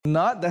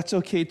not, that's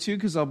okay too,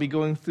 because I'll be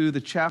going through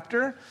the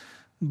chapter.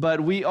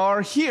 But we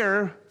are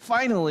here,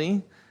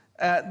 finally,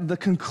 at the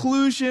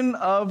conclusion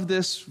of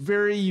this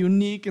very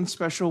unique and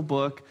special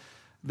book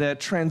that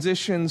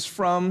transitions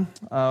from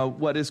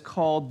what is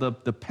called the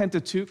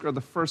Pentateuch, or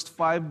the first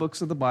 5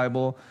 books of the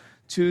Bible,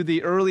 to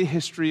the early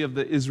history of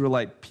the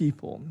Israelite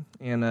people.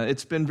 And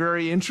it's been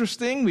very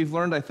interesting. We've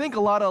learned, I think, a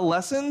lot of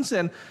lessons.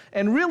 And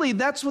really,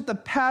 that's what the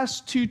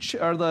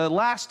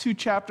last 2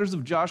 chapters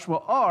of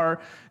Joshua are.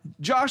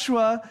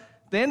 Joshua,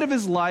 the end of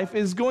his life,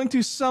 is going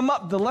to sum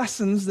up the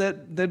lessons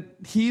that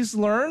he's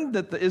learned,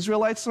 that the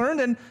Israelites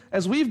learned, and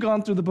as we've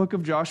gone through the book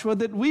of Joshua,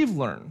 that we've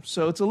learned.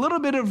 So it's a little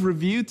bit of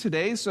review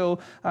today. So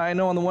I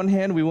know on the one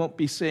hand, we won't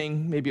be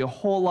saying maybe a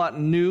whole lot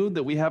new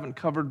that we haven't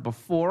covered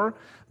before,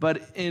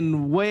 but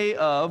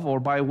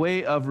by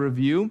way of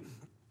review,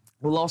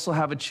 we'll also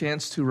have a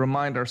chance to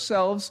remind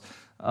ourselves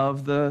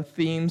of the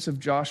themes of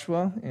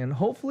Joshua and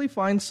hopefully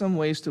find some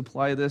ways to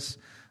apply this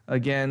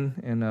again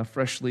and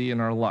freshly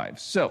in our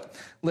lives. So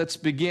let's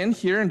begin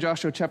here in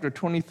Joshua chapter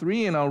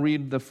 23, and I'll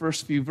read the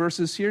first few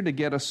verses here to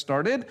get us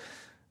started.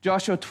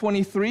 Joshua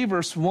 23,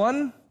 verse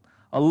 1,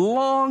 a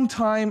long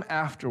time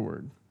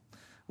afterward,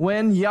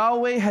 when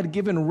Yahweh had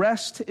given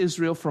rest to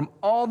Israel from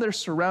all their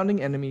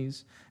surrounding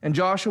enemies, and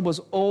Joshua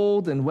was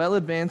old and well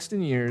advanced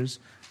in years,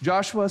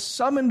 Joshua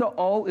summoned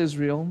all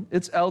Israel,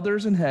 its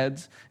elders and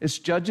heads, its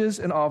judges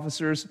and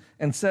officers,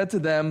 and said to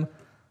them,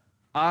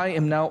 I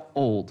am now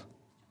old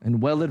and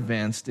well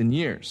advanced in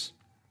years.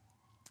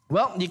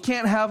 Well, you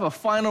can't have a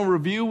final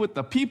review with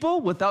the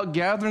people without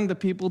gathering the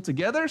people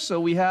together. So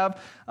we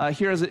have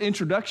here as an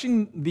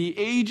introduction, the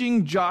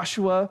aging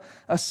Joshua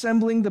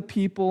assembling the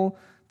people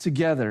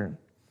together.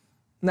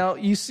 Now,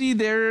 you see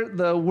there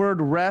the word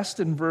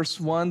rest in verse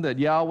 1, that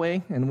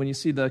Yahweh, and when you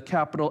see the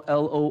capital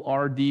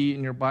L-O-R-D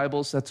in your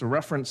Bibles, that's a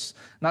reference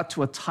not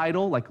to a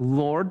title like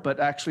Lord, but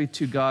actually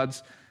to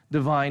God's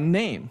divine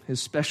name,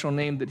 his special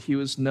name that he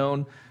was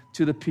known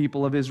to the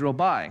people of Israel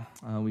by.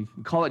 We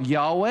call it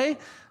Yahweh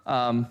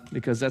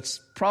because that's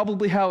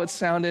probably how it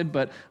sounded,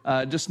 but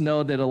just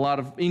know that a lot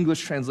of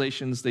English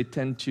translations, they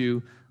tend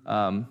to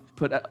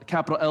put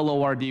capital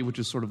L-O-R-D, which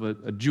is sort of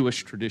a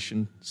Jewish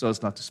tradition, so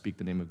as not to speak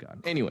the name of God.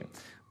 Anyway,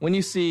 when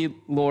you see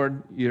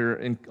Lord, you're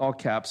in all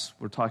caps,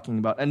 we're talking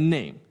about a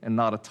name and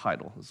not a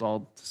title. That's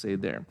all to say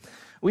there.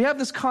 We have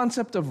this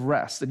concept of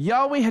rest, that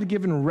Yahweh had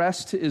given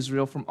rest to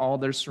Israel from all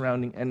their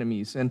surrounding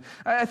enemies. And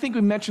I think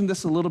we mentioned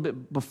this a little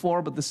bit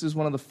before, but this is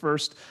one of the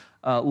first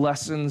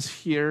lessons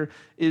here,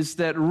 is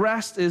that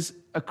rest is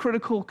a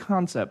critical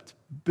concept,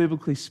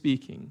 biblically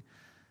speaking.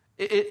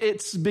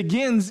 It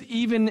begins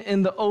even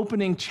in the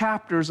opening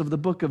chapters of the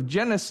book of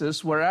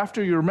Genesis, where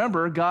after you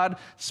remember, God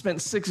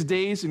spent 6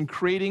 days in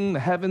creating the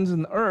heavens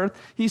and the earth.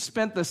 He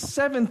spent the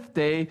 7th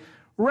day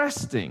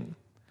resting.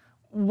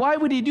 Why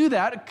would he do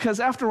that? Because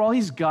after all,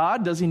 he's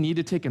God. Does he need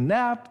to take a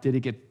nap? Did he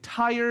get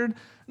tired?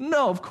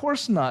 No, of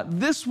course not.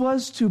 This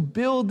was to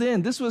build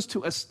in, this was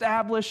to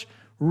establish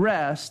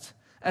rest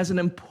as an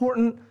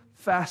important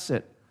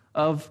facet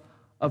of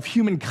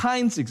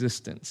humankind's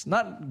existence.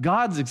 Not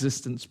God's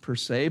existence per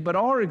se, but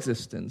our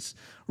existence.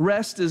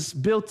 Rest is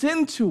built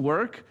into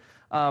work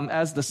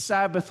as the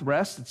Sabbath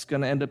rest. It's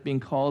going to end up being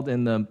called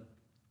in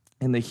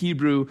the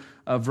Hebrew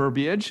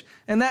verbiage.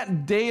 And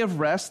that day of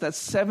rest, that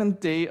 7th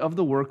day of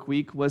the work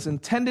week, was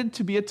intended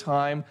to be a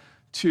time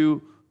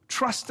to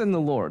trust in the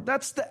Lord.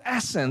 That's the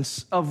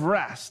essence of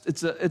rest.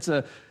 It's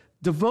a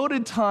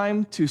devoted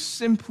time to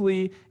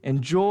simply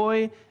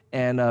enjoy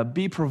and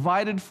be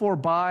provided for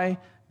by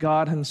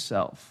God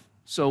himself.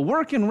 So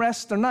work and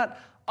rest, they're not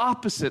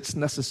opposites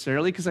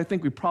necessarily, because I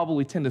think we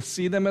probably tend to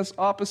see them as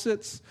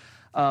opposites,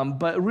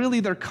 but really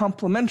they're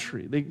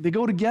complementary. They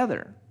go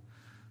together.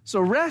 So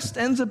rest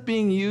ends up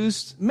being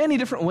used many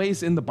different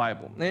ways in the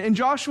Bible. In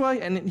Joshua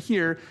and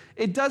here,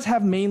 it does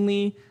have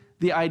mainly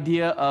the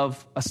idea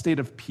of a state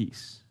of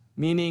peace,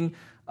 meaning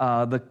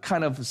the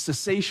kind of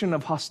cessation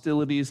of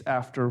hostilities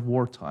after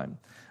wartime.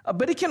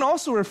 But it can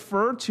also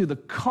refer to the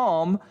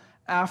calm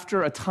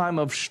after a time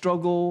of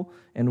struggle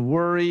and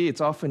worry. It's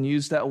often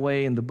used that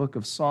way in the book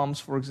of Psalms,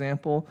 for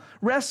example.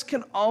 Rest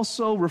can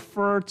also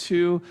refer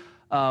to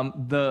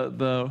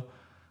the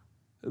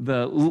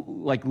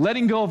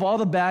letting go of all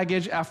the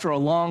baggage after a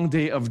long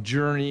day of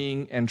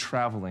journeying and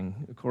traveling.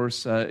 Of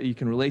course, you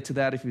can relate to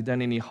that if you've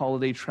done any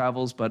holiday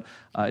travels, but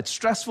it's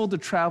stressful to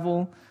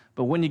travel.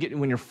 But when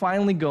you're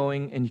finally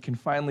going and you can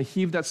finally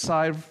heave that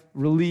sigh of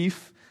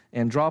relief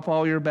and drop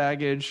all your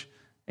baggage,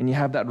 and you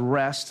have that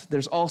rest,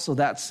 there's also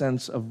that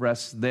sense of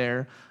rest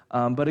there.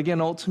 But again,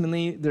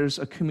 ultimately, there's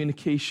a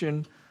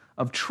communication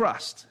of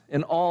trust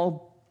in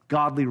all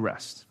godly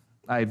rest.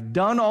 I've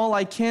done all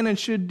I can and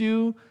should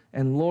do,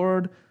 and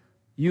Lord,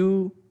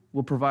 you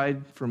will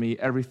provide for me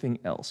everything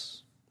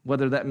else.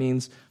 Whether that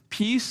means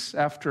peace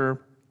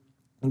after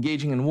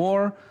engaging in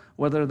war,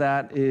 whether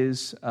that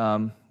is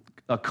a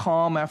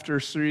calm after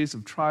a series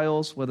of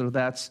trials, whether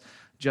that's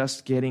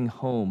just getting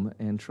home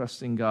and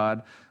trusting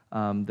God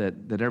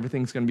that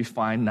everything's going to be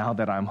fine now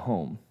that I'm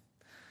home.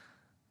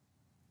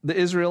 The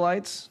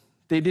Israelites,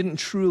 they didn't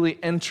truly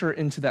enter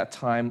into that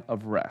time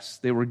of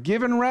rest. They were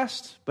given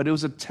rest, but it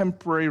was a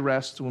temporary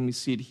rest. When we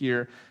see it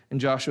here in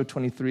Joshua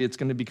 23, it's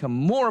going to become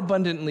more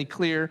abundantly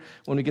clear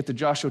when we get to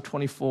Joshua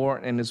 24,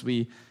 and as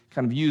we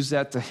kind of use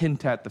that to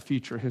hint at the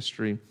future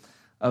history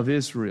of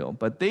Israel.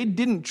 But they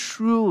didn't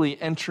truly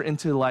enter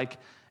into like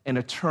an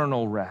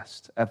eternal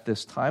rest at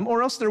this time,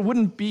 or else there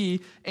wouldn't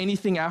be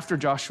anything after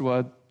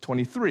Joshua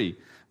 23.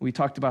 We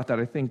talked about that,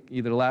 I think,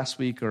 either last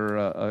week or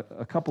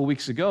a couple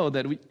weeks ago,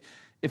 that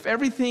if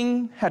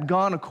everything had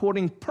gone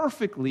according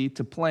perfectly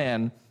to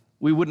plan,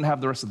 we wouldn't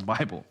have the rest of the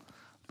Bible.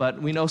 But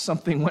we know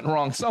something went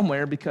wrong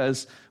somewhere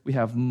because we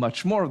have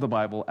much more of the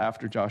Bible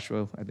after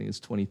Joshua, I think it's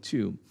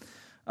 22.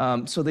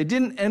 So they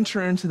didn't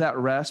enter into that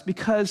rest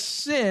because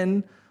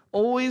sin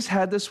always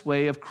had this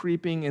way of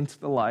creeping into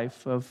the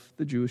life of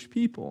the Jewish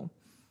people.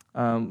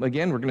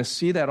 Again, we're going to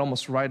see that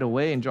almost right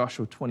away in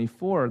Joshua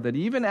 24, that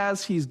even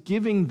as he's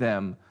giving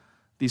them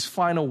these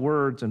final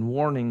words and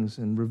warnings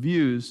and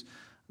reviews,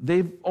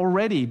 they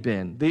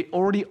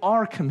already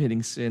are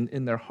committing sin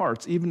in their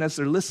hearts, even as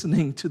they're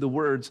listening to the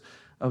words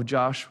of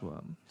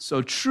Joshua.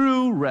 So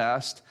true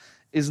rest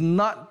is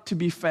not to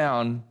be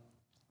found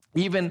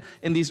even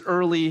in these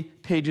early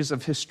pages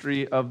of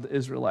history of the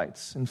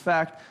Israelites. In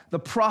fact, the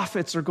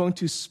prophets are going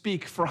to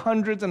speak for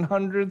hundreds and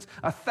hundreds,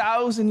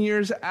 1,000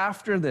 years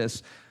after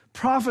this,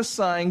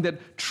 prophesying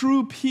that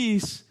true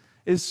peace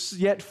is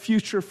yet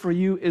future for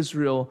you,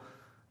 Israel,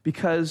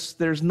 because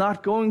there's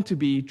not going to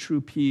be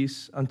true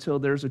peace until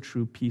there's a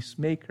true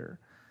peacemaker.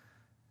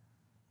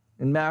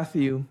 In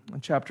Matthew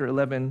chapter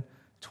 11,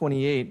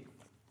 28,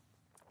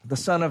 the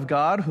Son of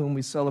God, whom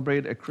we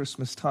celebrate at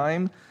Christmas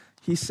time,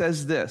 he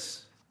says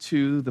this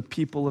to the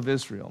people of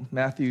Israel.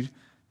 Matthew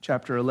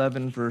chapter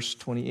 11, verse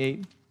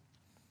 28.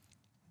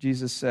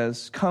 Jesus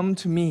says, "Come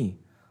to me,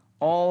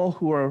 all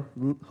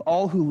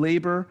who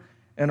labor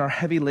and are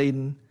heavy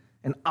laden,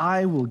 and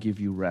I will give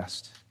you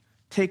rest.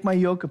 Take my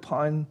yoke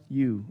upon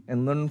you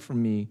and learn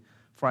from me,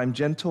 for I am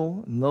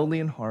gentle and lowly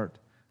in heart,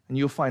 and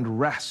you'll find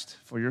rest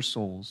for your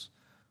souls.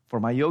 For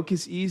my yoke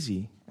is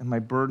easy and my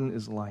burden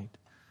is light."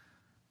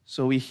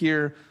 So we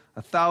hear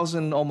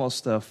 1,000,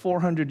 almost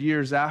 400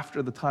 years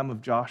after the time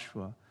of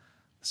Joshua,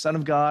 the Son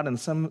of God and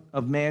the Son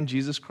of Man,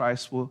 Jesus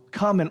Christ, will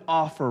come and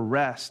offer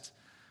rest.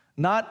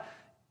 Not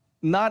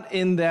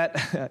in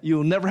that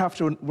you'll never have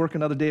to work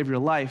another day of your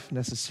life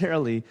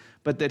necessarily,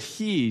 but that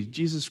he,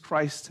 Jesus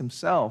Christ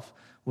himself,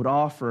 would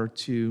offer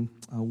to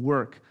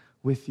work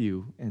with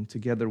you and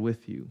together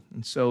with you.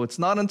 And so it's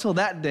not until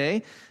that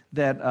day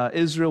that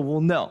Israel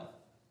will know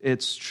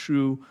its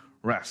true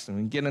rest. And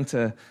we get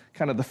into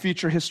kind of the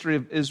future history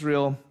of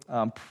Israel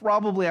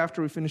probably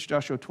after we finish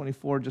Joshua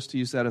 24, just to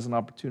use that as an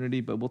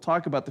opportunity. But we'll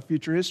talk about the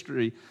future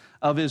history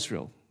of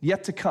Israel,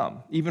 yet to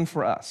come, even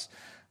for us.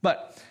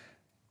 But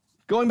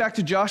going back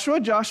to Joshua,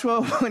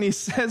 when he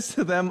says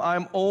to them,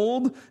 "I'm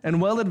old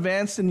and well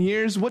advanced in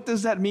years," what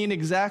does that mean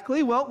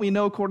exactly? Well, we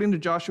know according to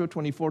Joshua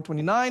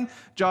 24:29,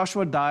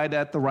 Joshua died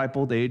at the ripe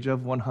old age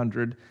of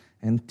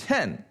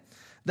 110.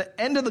 The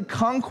end of the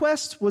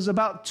conquest was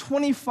about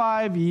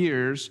 25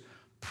 years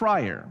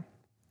prior.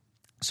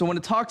 So when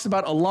it talks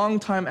about a long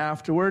time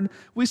afterward,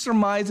 we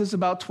surmise it's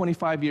about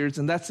 25 years,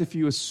 and that's if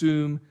you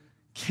assume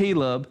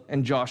Caleb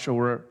and Joshua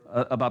were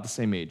about the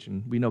same age.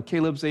 And we know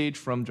Caleb's age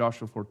from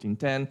Joshua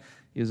 14:10.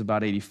 He was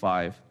about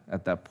 85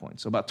 at that point.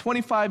 So about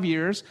 25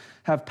 years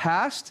have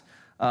passed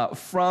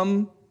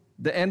from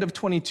the end of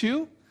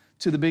 22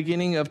 to the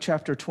beginning of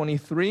chapter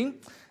 23,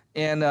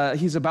 and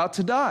he's about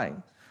to die.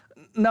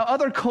 Now,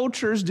 other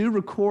cultures do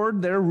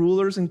record their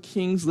rulers and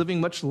kings living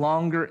much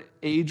longer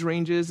age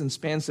ranges and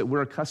spans that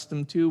we're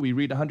accustomed to. We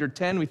read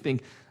 110, we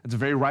think it's a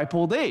very ripe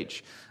old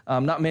age.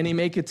 Not many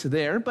make it to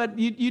there, but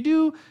you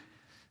do,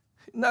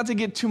 not to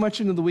get too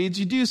much into the weeds,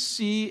 you do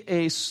see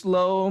a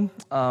slow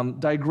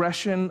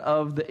digression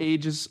of the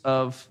ages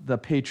of the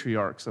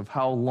patriarchs, of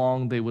how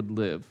long they would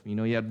live. You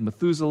know, you had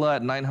Methuselah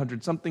at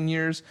 900-something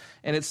years,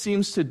 and it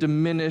seems to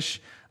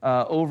diminish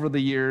over the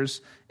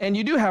years. And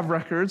you do have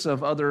records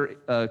of other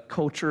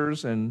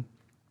cultures and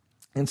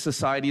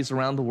societies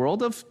around the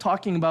world of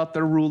talking about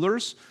their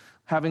rulers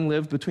having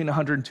lived between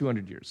 100 and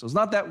 200 years. So it's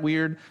not that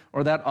weird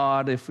or that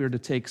odd if we were to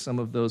take some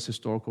of those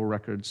historical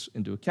records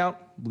into account.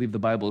 I believe the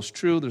Bible is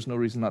true. There's no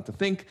reason not to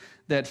think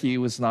that he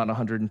was not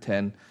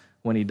 110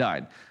 when he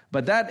died.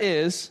 But that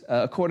is,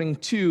 according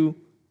to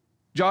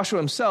Joshua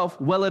himself,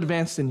 well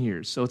advanced in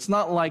years. So it's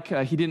not like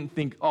he didn't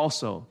think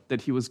also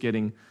that he was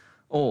getting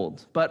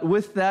old. But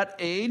with that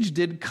age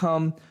did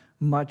come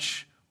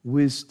much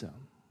wisdom.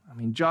 I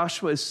mean,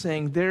 Joshua is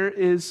saying there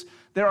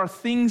are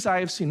things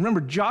I have seen.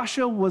 Remember,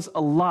 Joshua was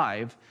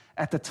alive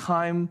at the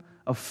time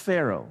of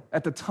Pharaoh.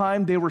 At the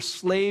time they were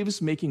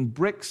slaves making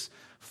bricks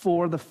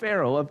for the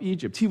Pharaoh of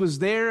Egypt. He was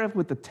there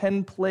with the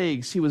 10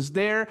 plagues. He was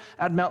there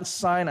at Mount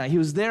Sinai. He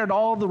was there at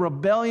all the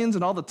rebellions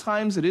and all the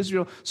times that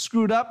Israel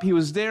screwed up. He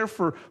was there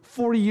for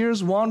 40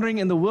 years wandering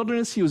in the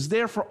wilderness. He was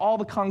there for all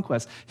the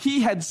conquests.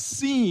 He had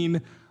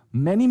seen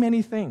many,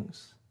 many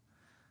things.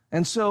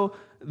 And so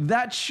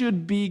that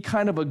should be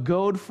kind of a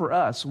goad for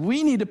us.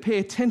 We need to pay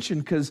attention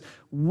because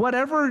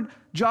whatever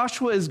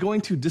Joshua is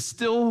going to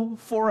distill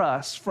for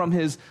us from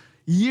his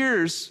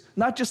years,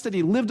 not just that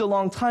he lived a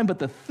long time, but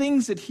the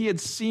things that he had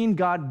seen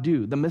God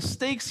do, the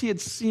mistakes he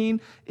had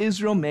seen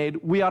Israel made,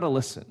 we ought to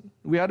listen.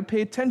 We ought to pay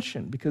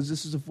attention because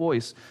this is a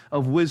voice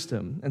of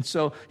wisdom. And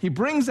so he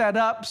brings that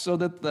up so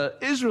that the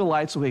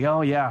Israelites will be,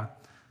 oh yeah,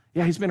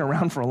 he's been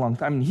around for a long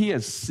time. And he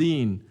has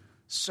seen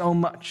so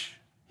much.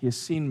 He has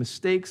seen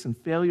mistakes and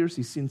failures.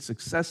 He's seen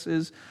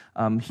successes.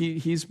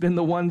 He's been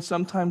the one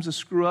sometimes to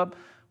screw up.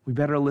 We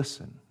better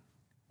listen.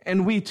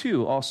 And we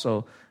too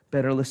also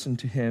better listen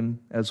to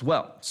him as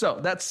well. So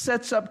that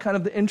sets up kind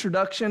of the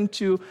introduction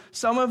to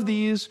some of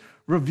these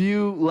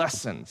review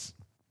lessons.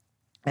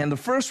 And the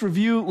first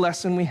review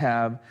lesson we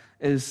have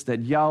is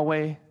that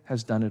Yahweh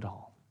has done it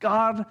all.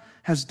 God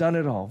has done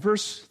it all.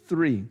 Verse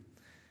 3,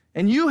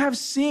 and you have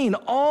seen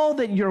all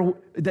that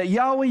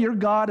Yahweh your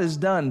God has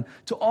done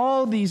to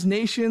all these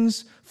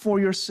nations for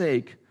your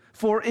sake,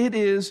 for it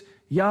is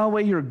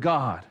Yahweh your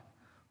God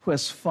who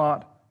has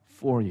fought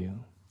for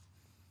you.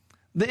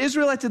 The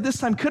Israelites at this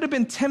time could have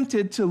been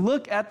tempted to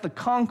look at the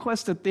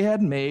conquest that they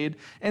had made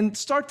and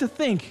start to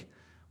think,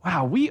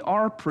 wow, we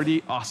are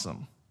pretty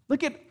awesome.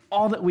 Look at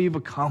all that we've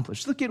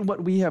accomplished. Look at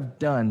what we have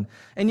done.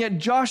 And yet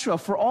Joshua,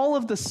 for all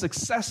of the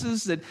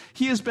successes that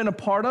he has been a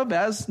part of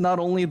as not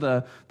only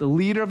the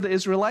leader of the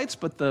Israelites,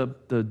 but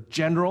the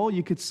general,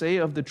 you could say,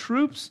 of the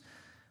troops,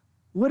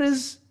 what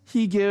does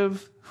he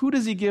give? Who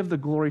does he give the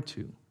glory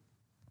to?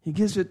 He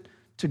gives it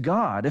to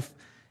God.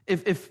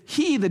 If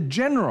he, the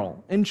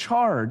general in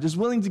charge, is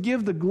willing to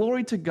give the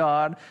glory to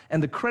God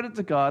and the credit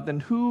to God, then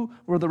who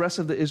were the rest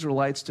of the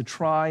Israelites to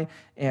try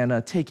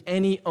and take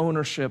any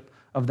ownership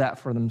of that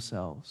for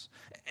themselves?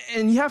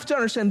 And you have to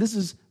understand this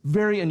is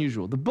very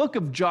unusual. The book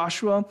of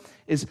Joshua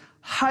is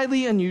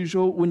highly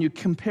unusual when you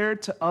compare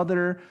it to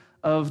other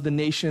of the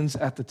nations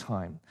at the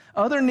time.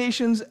 Other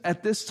nations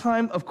at this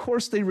time, of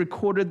course, they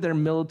recorded their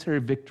military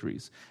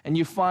victories. And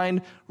you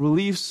find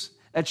reliefs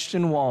etched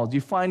in walls. You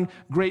find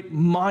great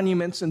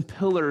monuments and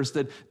pillars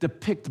that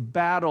depict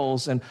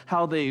battles and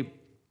how they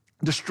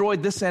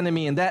destroyed this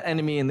enemy and that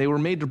enemy, and they were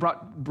made to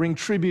bring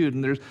tribute,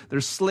 and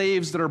there's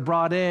slaves that are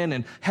brought in,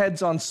 and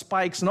heads on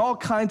spikes, and all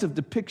kinds of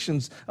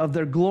depictions of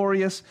their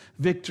glorious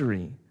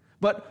victory.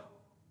 But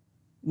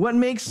what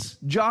makes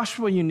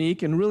Joshua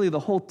unique, and really the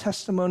whole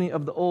testimony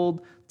of the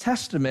Old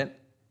Testament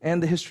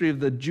and the history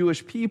of the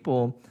Jewish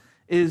people,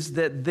 is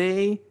that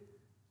they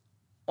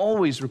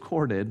always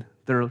recorded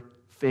their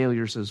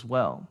failures as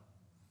well.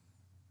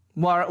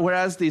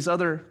 Whereas these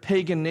other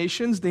pagan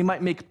nations, they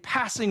might make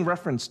passing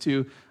reference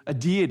to a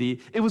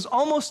deity, it was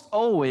almost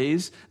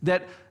always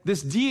that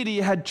this deity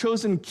had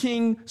chosen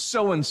King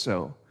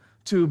so-and-so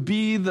to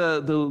be the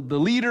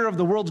leader of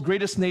the world's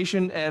greatest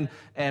nation,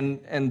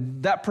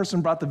 and that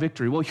person brought the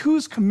victory. Well,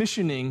 who's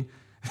commissioning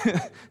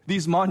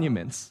these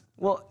monuments?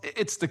 Well,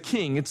 it's the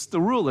king, it's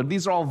the ruler.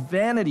 These are all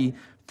vanity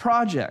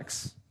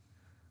projects.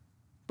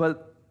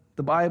 But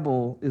the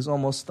Bible is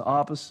almost the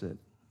opposite.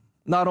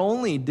 Not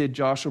only did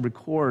Joshua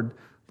record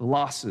the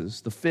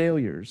losses, the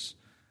failures,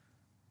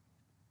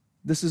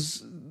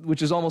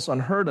 which is almost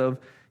unheard of,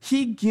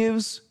 he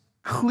gives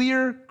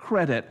clear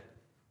credit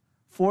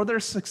for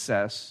their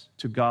success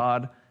to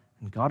God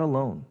and God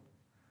alone.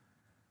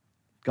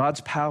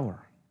 God's power,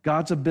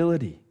 God's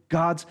ability,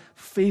 God's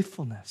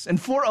faithfulness.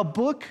 And for a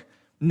book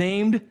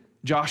named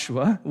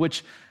Joshua,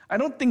 which I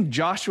don't think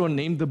Joshua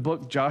named the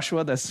book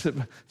Joshua.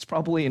 It's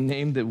probably a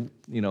name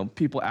that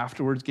people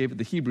afterwards gave it.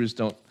 The Hebrews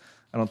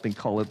I don't think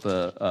call it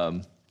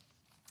the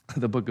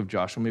book of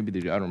Joshua. Maybe they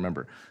do. I don't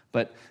remember.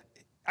 But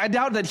I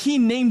doubt that he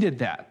named it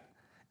that.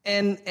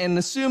 And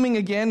assuming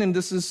again, and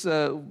this is,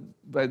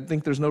 I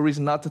think there's no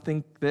reason not to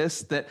think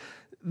this, that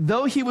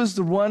though he was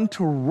the one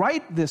to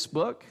write this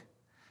book,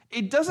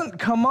 it doesn't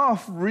come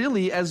off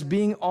really as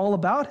being all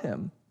about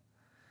him.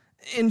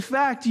 In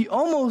fact, you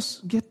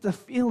almost get the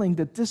feeling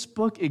that this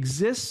book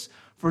exists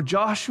for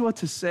Joshua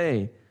to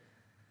say,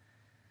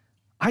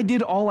 I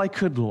did all I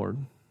could, Lord.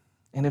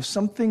 And if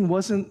something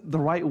wasn't the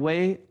right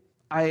way,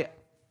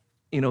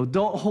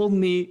 don't hold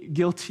me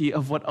guilty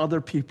of what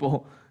other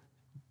people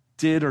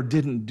did or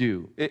didn't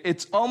do.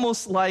 It's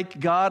almost like,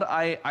 God,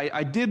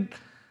 I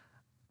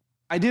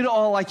did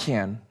all I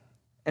can.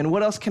 And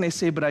what else can I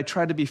say, but I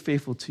try to be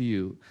faithful to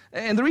you.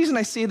 And the reason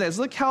I say that is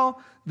look how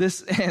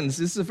this ends.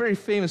 This is a very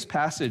famous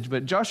passage,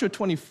 but Joshua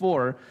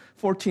 24,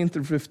 14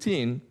 through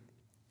 15,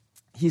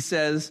 he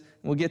says,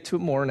 and we'll get to it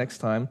more next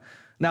time,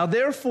 now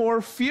therefore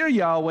fear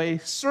Yahweh,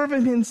 serve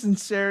him in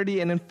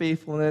sincerity and in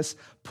faithfulness,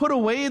 put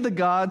away the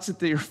gods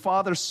that your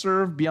fathers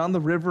served beyond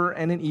the river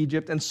and in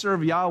Egypt, and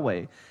serve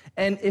Yahweh.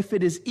 And if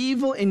it is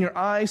evil in your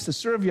eyes to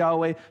serve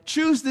Yahweh,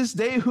 choose this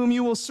day whom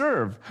you will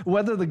serve,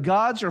 whether the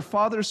gods your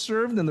fathers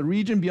served in the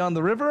region beyond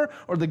the river,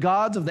 or the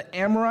gods of the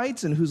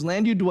Amorites in whose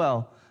land you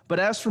dwell. But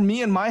as for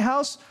me and my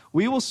house,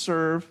 we will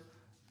serve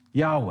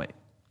Yahweh.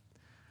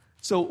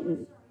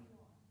 So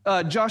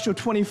Joshua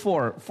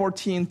 24,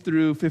 14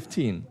 through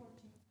 15.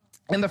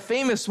 And the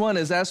famous one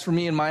is, as for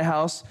me and my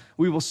house,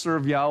 we will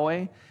serve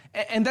Yahweh.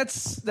 And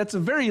that's a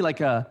very like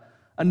a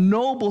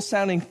noble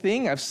sounding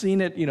thing. I've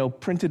seen it,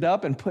 printed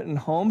up and put in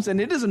homes, and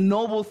it is a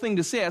noble thing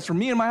to say. As for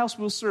me and my house,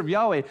 we'll serve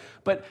Yahweh.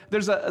 But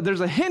there's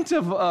a hint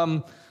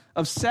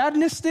of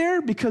sadness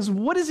there, because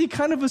what is he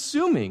kind of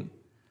assuming?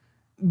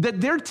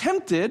 That they're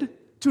tempted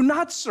to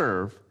not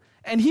serve.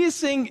 And he is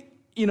saying,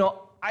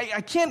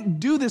 I can't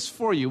do this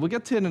for you. We'll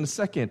get to it in a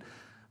second.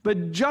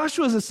 But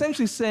Joshua is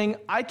essentially saying,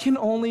 I can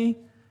only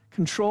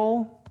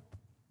control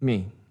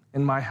me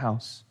and my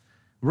house.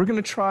 We're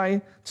going to try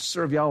to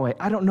serve Yahweh.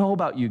 I don't know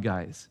about you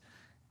guys.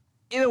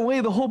 In a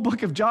way, the whole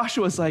book of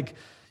Joshua is like,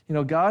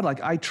 God,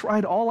 like I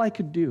tried all I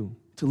could do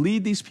to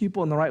lead these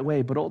people in the right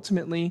way, but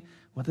ultimately,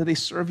 whether they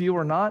serve you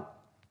or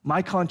not,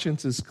 my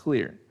conscience is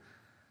clear.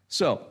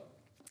 So,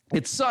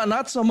 it's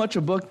not so much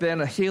a book then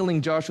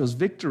hailing Joshua's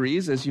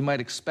victories, as you might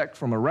expect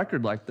from a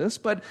record like this,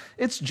 but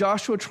it's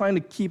Joshua trying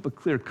to keep a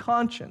clear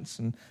conscience,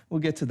 and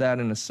we'll get to that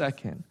in a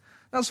second.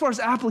 Now, as far as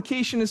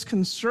application is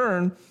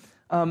concerned,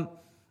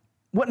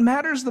 what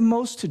matters the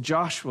most to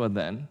Joshua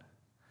then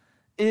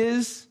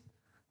is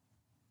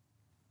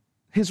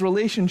his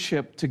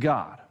relationship to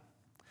God.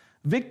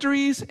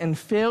 Victories and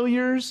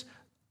failures,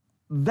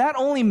 that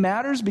only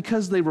matters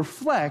because they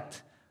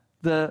reflect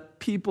the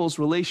people's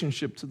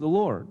relationship to the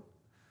Lord.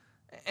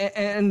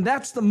 And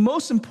that's the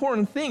most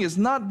important thing. It's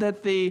not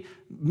that they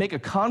make a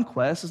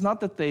conquest. It's not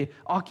that they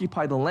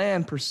occupy the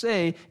land per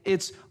se.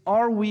 It's,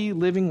 are we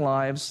living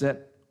lives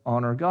that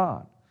honor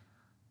God?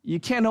 You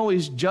can't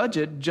always judge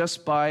it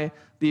just by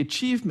the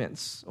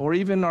achievements or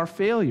even our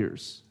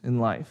failures in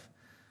life.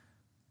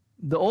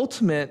 The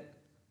ultimate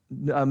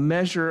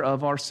measure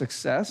of our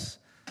success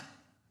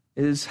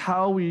is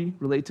how we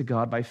relate to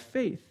God by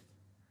faith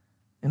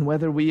and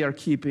whether we are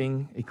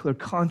keeping a clear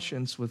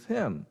conscience with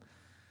Him.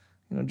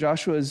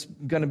 Joshua is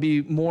going to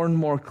be more and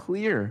more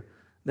clear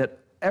that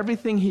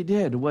everything he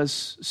did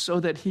was so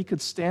that he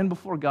could stand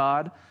before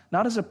God,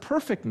 not as a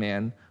perfect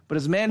man, but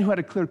as a man who had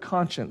a clear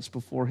conscience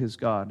before his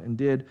God and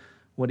did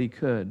what he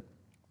could.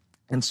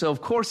 And so,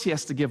 of course, he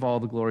has to give all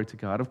the glory to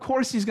God. Of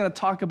course, he's going to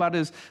talk about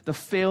the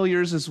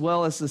failures as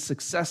well as the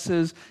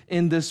successes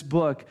in this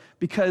book,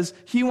 because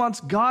he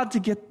wants God to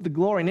get the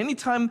glory. And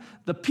anytime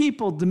the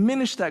people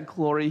diminish that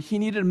glory, he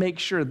needed to make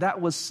sure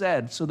that was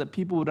said so that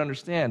people would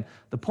understand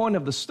the point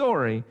of the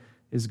story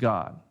is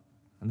God.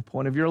 And the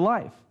point of your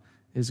life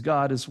is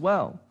God as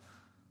well.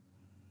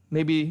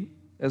 Maybe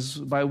as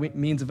by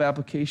means of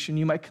application,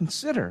 you might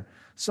consider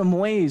some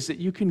ways that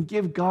you can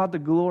give God the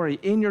glory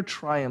in your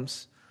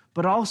triumphs,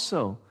 but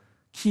also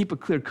keep a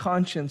clear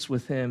conscience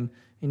with Him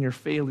in your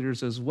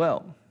failures as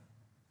well.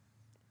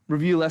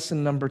 Review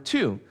lesson number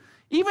 2.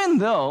 Even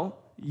though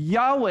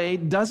Yahweh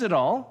does it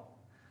all,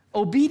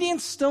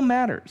 obedience still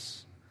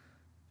matters.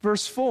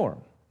 Verse 4,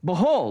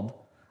 behold,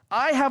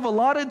 I have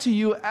allotted to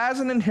you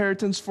as an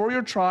inheritance for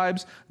your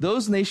tribes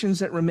those nations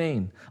that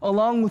remain,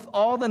 along with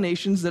all the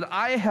nations that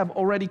I have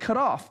already cut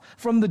off,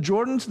 from the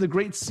Jordan to the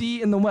great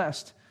sea in the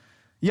west.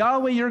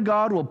 Yahweh your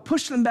God will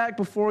push them back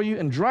before you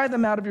and drive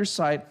them out of your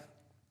sight,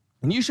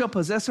 and you shall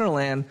possess their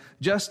land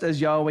just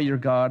as Yahweh your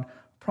God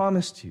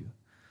promised you.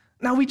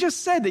 Now, we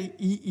just said that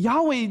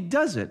Yahweh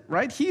does it,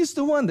 right? He's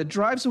the one that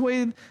drives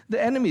away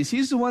the enemies.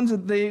 He's the ones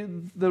that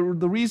the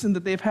reason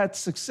that they've had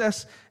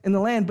success in the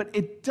land. But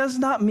it does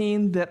not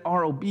mean that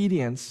our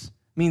obedience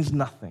means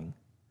nothing.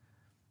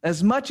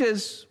 As much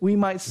as we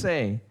might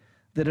say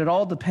that it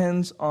all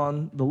depends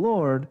on the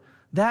Lord,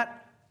 that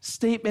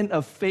statement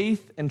of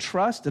faith and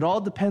trust, it all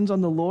depends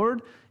on the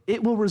Lord,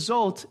 it will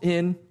result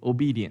in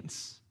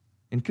obedience,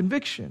 in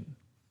conviction.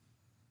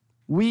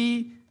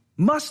 We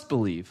must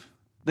believe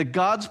that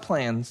God's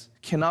plans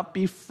cannot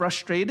be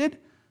frustrated,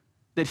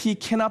 that He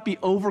cannot be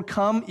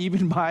overcome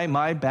even by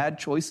my bad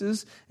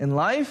choices in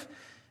life.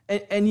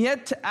 And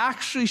yet to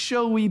actually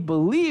show we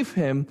believe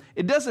Him,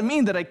 it doesn't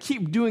mean that I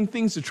keep doing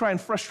things to try and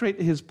frustrate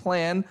His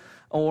plan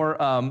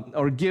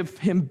or give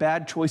Him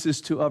bad choices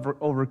to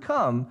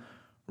overcome.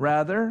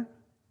 Rather,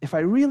 if I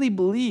really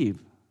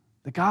believe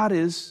that God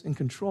is in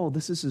control,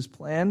 this is His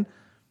plan,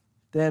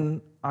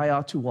 then I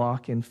ought to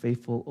walk in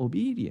faithful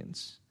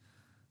obedience.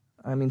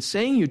 I mean,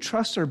 saying you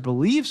trust or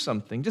believe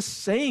something,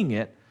 just saying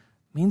it,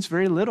 means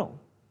very little.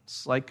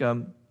 It's like,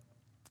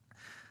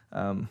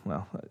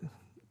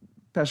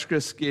 Pastor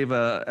Chris gave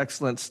an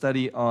excellent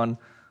study on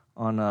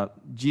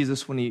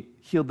Jesus when He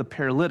healed the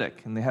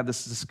paralytic, and they had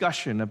this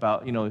discussion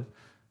about,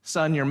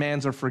 son, your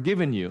mans are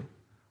forgiven you.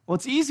 Well,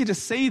 it's easy to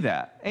say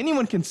that.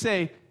 Anyone can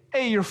say,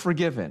 hey, you're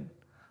forgiven.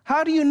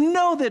 How do you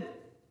know that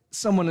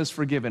someone is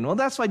forgiven? Well,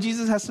 that's why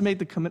Jesus has to make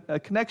the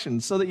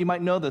connection, so that you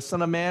might know the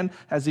Son of Man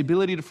has the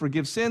ability to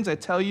forgive sins. I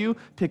tell you,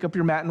 pick up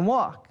your mat and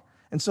walk.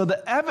 And so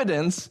the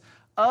evidence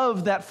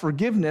of that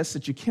forgiveness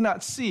that you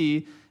cannot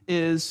see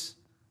is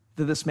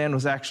that this man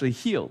was actually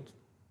healed,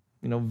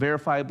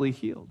 verifiably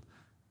healed.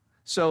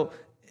 So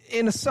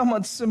in a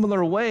somewhat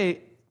similar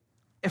way,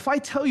 if I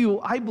tell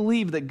you I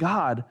believe that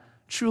God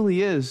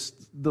truly is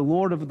the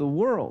Lord of the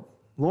world,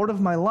 Lord of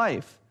my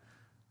life,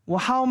 well,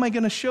 how am I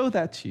going to show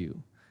that to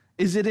you?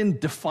 Is it in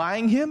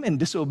defying Him and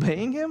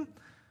disobeying Him?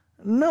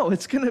 No,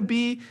 it's going to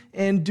be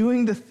in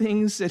doing the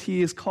things that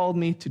he has called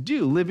me to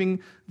do,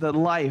 living the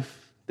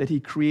life that he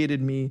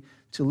created me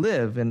to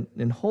live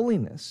in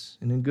holiness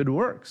and in good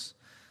works.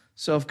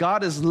 So if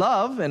God is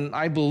love, and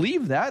I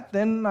believe that,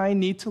 then I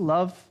need to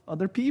love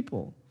other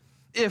people.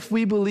 If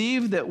we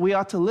believe that we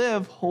ought to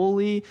live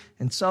holy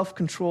and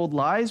self-controlled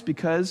lives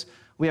because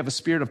we have a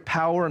spirit of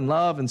power and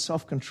love and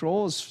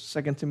self-control, as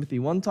 2 Timothy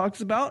 1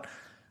 talks about,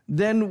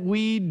 then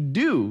we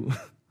do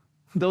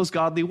those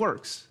godly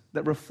works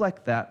that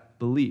reflect that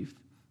belief.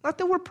 Not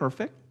that we're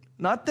perfect,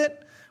 not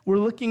that we're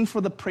looking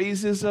for the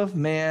praises of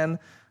man,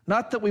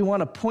 not that we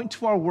want to point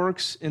to our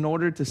works in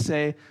order to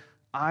say,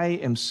 I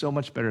am so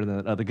much better than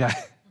that other guy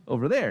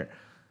over there.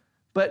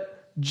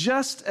 But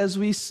just as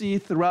we see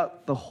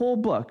throughout the whole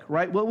book,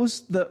 right? What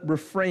was the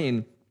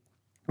refrain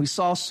we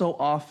saw so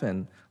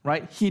often,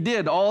 right? He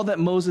did all that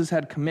Moses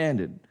had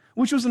commanded,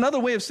 which was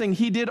another way of saying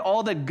he did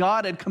all that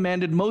God had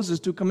commanded Moses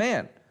to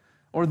command.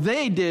 Or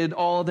they did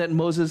all that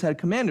Moses had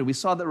commanded. We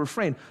saw that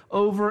refrain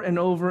over and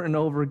over and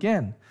over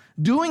again.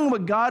 Doing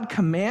what God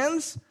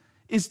commands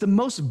is the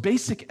most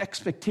basic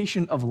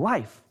expectation of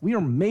life. We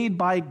are made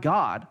by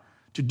God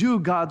to do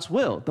God's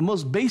will. The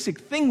most basic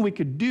thing we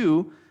could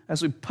do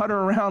as we putter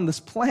around this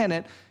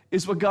planet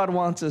is what God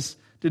wants us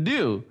to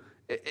do.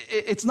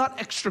 It's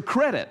not extra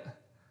credit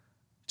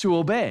to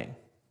obey.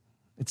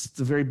 It's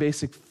the very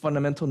basic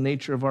fundamental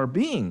nature of our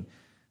being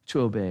to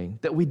obey.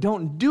 That we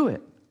don't do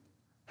it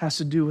has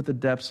to do with the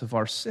depths of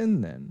our sin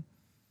then.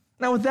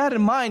 Now, with that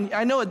in mind,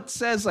 I know it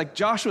says, like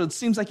Joshua, it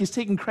seems like he's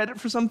taking credit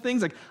for some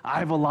things. Like,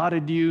 I've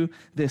allotted you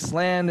this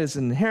land as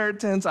an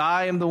inheritance.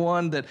 I am the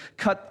one that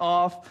cut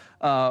off,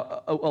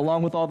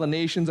 along with all the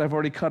nations I've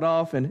already cut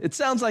off. And it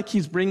sounds like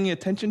he's bringing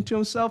attention to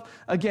himself.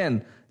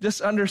 Again,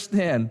 just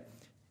understand,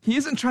 he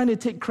isn't trying to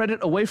take credit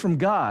away from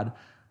God.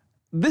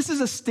 This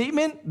is a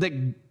statement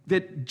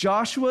that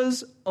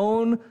Joshua's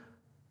own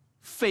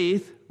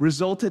faith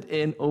resulted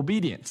in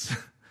obedience.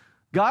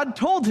 God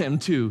told him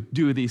to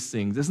do these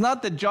things. It's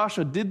not that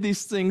Joshua did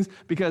these things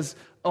because,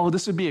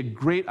 this would be a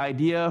great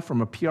idea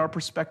from a PR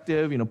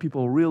perspective.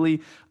 People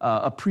really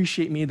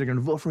appreciate me. They're going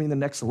to vote for me in the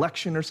next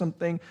election or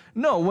something.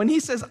 No, when he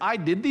says, I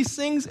did these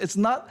things, it's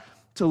not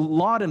to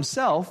laud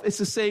himself. It's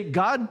to say,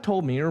 God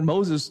told me, or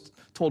Moses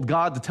told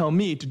God to tell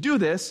me to do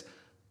this.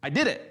 I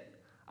did it.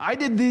 I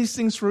did these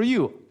things for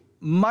you.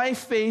 My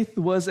faith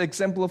was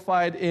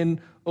exemplified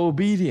in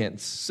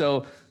obedience.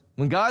 So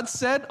when God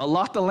said,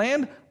 allot the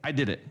land, I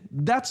did it.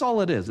 That's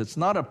all it is. It's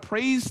not a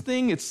praise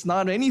thing. It's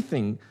not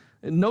anything.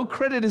 No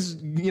credit is,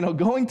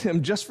 going to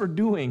him just for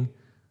doing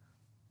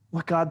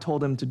what God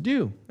told him to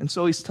do. And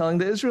so he's telling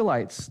the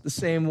Israelites the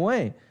same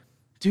way.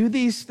 Do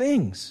these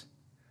things.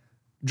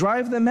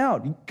 Drive them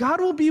out. God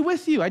will be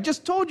with you. I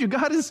just told you,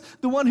 God is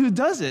the one who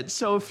does it.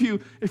 So if you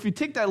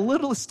take that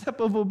little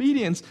step of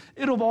obedience,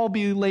 it'll all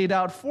be laid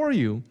out for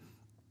you.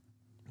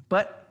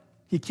 But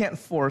he can't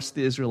force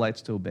the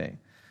Israelites to obey,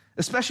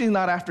 especially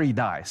not after he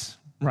dies,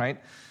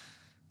 right?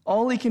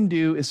 All he can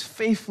do is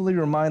faithfully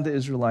remind the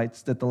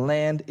Israelites that the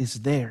land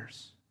is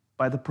theirs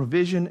by the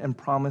provision and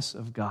promise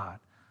of God.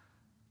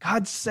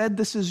 God said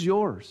this is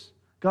yours.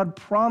 God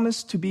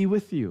promised to be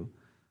with you.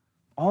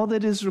 All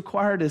that is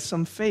required is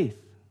some faith.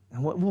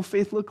 And what will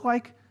faith look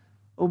like?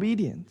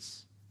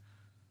 Obedience.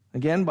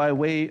 Again, by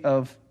way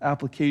of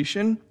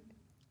application,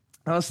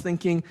 I was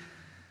thinking,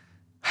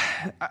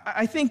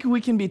 I think we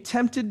can be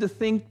tempted to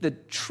think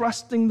that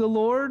trusting the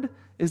Lord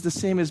is the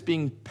same as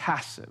being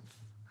passive.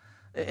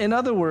 In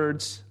other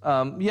words,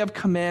 you have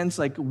commands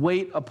like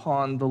wait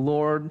upon the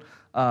Lord.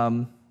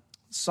 Psalm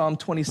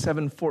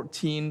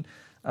 27:14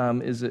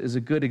 is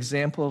a good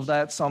example of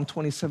that. Psalm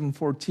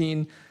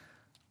 27:14,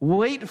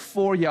 wait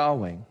for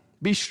Yahweh.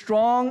 Be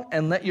strong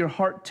and let your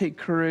heart take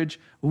courage.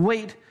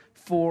 Wait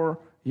for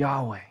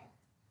Yahweh.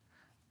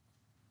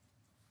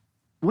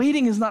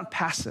 Waiting is not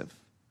passive.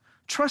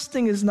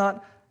 Trusting is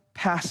not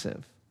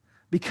passive,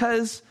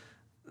 because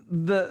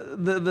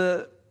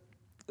the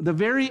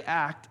very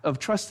act of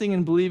trusting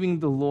and believing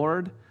the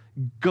Lord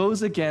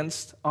goes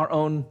against our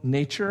own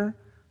nature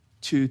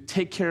to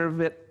take care of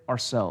it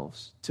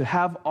ourselves, to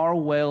have our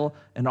will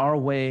and our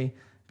way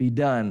be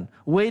done.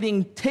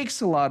 Waiting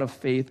takes a lot of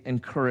faith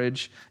and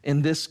courage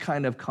in this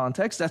kind of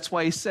context. That's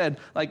why he said,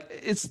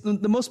 it's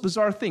the most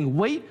bizarre thing.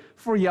 Wait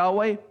for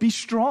Yahweh, be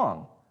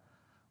strong.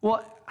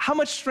 Well, how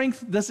much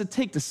strength does it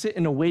take to sit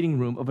in a waiting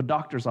room of a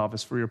doctor's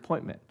office for your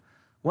appointment?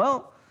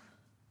 Well,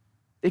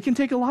 it can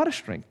take a lot of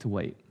strength to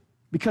wait.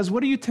 Because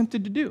what are you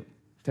tempted to do?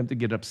 Tempted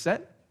to get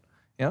upset?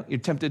 You're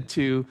tempted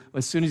to,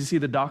 as soon as you see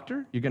the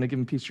doctor, you're going to give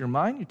him peace of your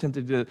mind. You're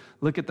tempted to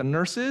look at the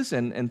nurses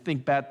and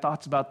think bad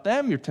thoughts about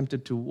them. You're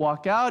tempted to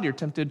walk out. You're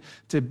tempted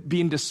to be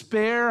in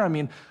despair.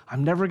 I'm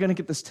never going to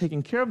get this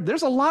taken care of.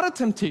 There's a lot of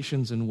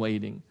temptations in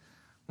waiting,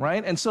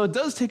 right? And so it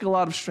does take a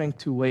lot of strength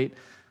to wait.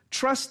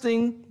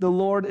 Trusting the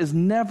Lord is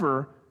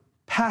never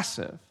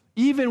passive,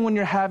 even when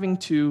you're having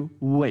to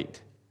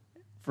wait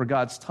for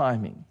God's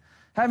timing.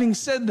 Having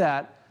said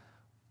that,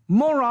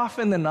 more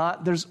often than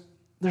not, there's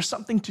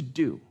something to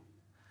do.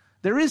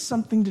 There is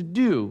something to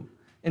do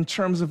in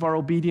terms of our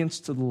obedience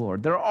to the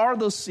Lord. There are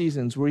those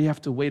seasons where you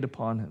have to wait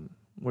upon him,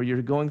 where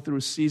you're going through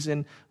a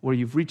season where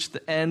you've reached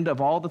the end of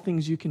all the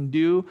things you can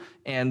do,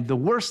 and the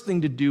worst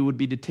thing to do would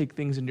be to take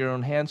things into your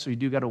own hands, so you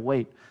do got to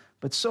wait.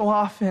 But so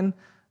often,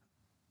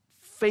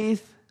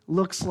 faith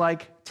looks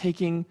like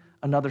taking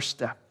another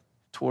step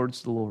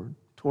towards the Lord,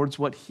 towards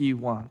what he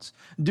wants.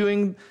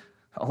 Doing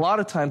a lot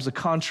of times the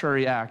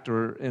contrary act,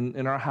 or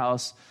in our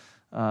house,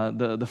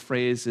 the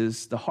phrase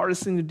is the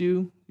hardest thing to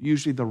do,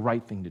 usually the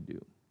right thing to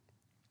do.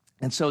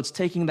 And so it's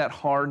taking that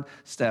hard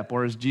step,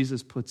 or as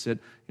Jesus puts it,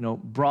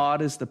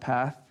 broad is the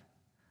path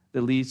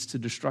that leads to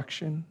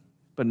destruction,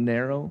 but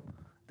narrow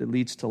that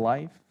leads to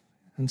life.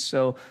 And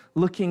so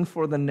looking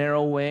for the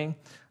narrow way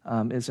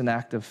is an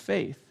act of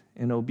faith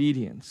and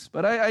obedience.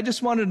 But I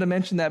just wanted to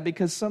mention that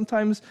because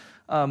sometimes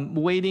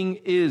waiting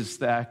is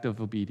the act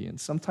of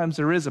obedience. Sometimes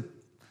it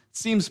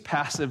seems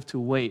passive to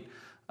wait,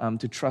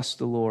 to trust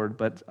the Lord.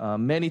 But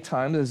many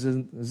times,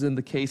 as in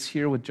the case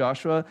here with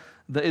Joshua,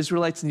 the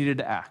Israelites needed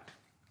to act.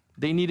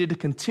 They needed to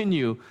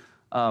continue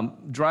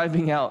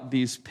driving out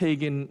these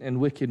pagan and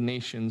wicked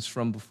nations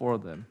from before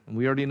them. And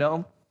we already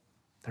know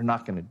they're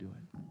not going to do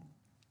it.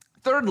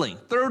 Thirdly,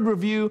 third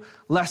review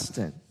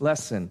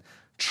lesson.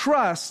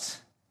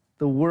 Trust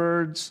the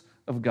words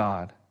of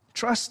God.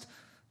 Trust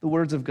the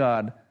words of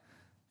God.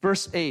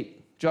 Verse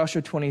 8,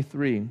 Joshua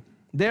 23.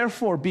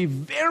 Therefore, be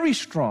very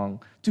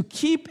strong to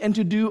keep and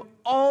to do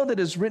all that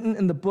is written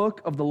in the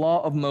book of the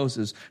law of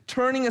Moses,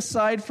 turning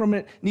aside from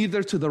it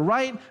neither to the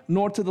right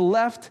nor to the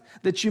left,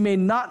 that you may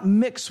not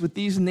mix with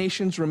these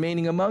nations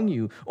remaining among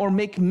you, or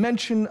make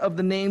mention of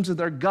the names of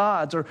their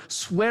gods, or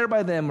swear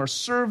by them, or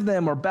serve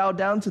them, or bow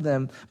down to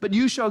them. But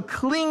you shall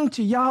cling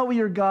to Yahweh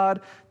your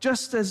God,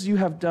 just as you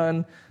have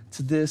done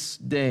to this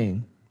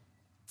day.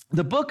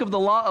 The book of the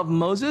law of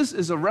Moses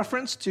is a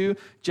reference to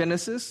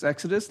Genesis,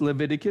 Exodus,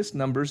 Leviticus,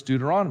 Numbers,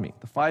 Deuteronomy,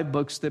 the 5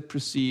 books that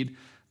precede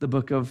the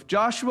book of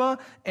Joshua,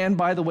 and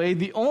by the way,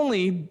 the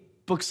only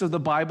books of the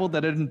Bible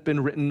that hadn't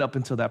been written up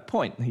until that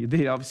point.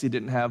 They obviously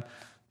didn't have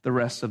the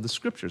rest of the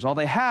scriptures. All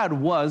they had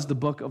was the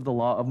book of the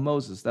law of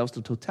Moses. That was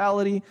the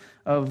totality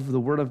of the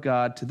word of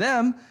God to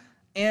them,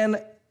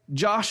 and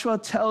Joshua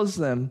tells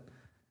them,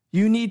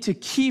 you need to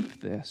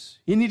keep this.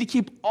 You need to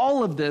keep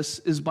all of this,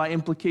 is by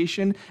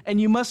implication, and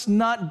you must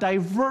not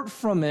divert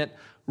from it,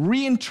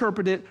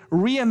 reinterpret it,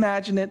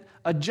 reimagine it,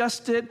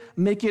 adjust it,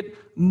 make it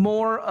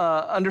more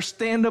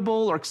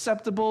understandable or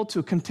acceptable to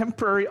a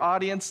contemporary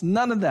audience.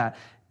 None of that.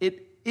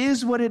 It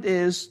is what it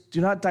is.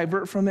 Do not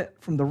divert from it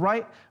from the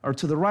right or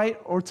to the right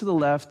or to the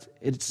left.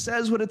 It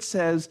says what it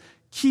says.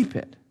 Keep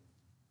it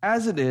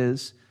as it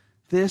is.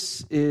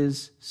 This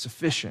is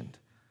sufficient.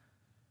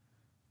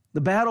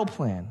 The battle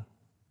plan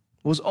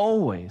was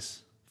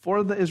always,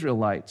 for the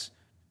Israelites,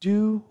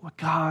 do what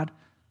God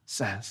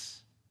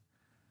says.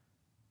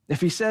 If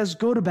he says,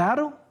 go to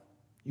battle,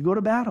 you go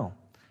to battle.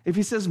 If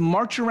he says,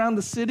 march around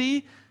the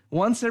city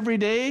once every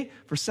day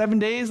for 7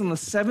 days, on the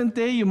 7th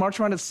day you march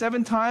around it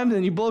 7 times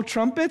and you blow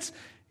trumpets,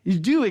 you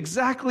do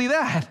exactly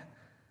that.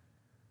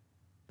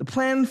 The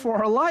plan for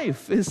our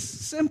life is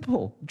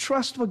simple.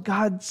 Trust what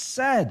God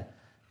said,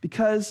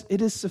 because it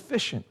is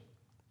sufficient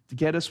to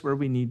get us where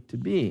we need to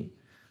be.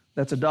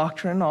 That's a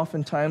doctrine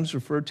oftentimes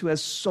referred to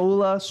as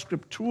sola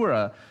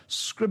scriptura,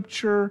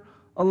 Scripture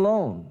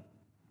alone.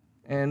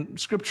 And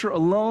Scripture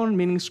alone,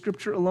 meaning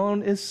Scripture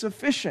alone, is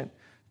sufficient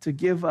to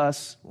give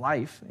us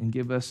life and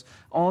give us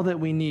all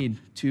that we need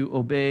to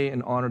obey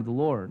and honor the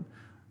Lord.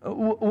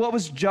 What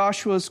was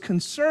Joshua's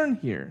concern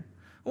here?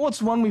 Well,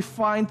 it's one we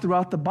find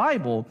throughout the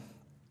Bible,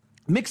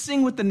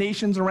 mixing with the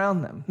nations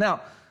around them.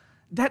 Now,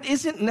 that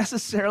isn't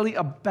necessarily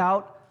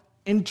about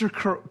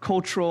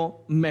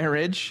intercultural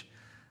marriage,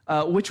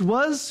 which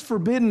was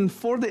forbidden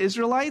for the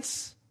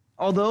Israelites,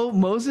 although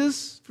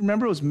Moses,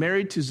 remember, was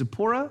married to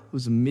Zipporah, who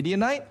was a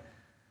Midianite.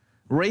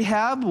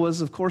 Rahab was,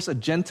 of course, a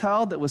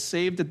Gentile that was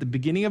saved at the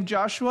beginning of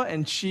Joshua,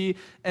 and she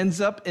ends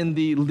up in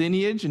the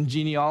lineage and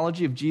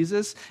genealogy of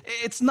Jesus.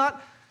 It's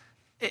not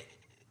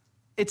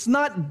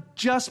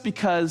just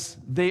because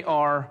they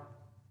are,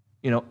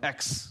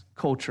 X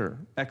culture,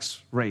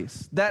 X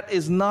race. That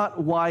is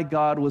not why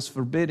God was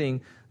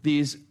forbidding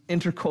these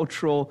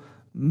intercultural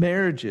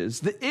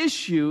marriages. The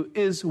issue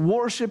is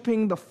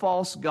worshiping the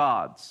false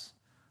gods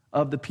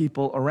of the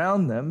people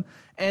around them.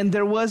 And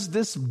there was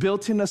this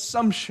built-in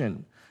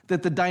assumption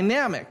that the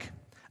dynamic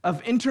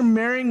of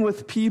intermarrying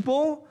with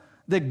people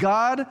that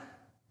God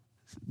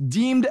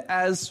deemed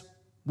as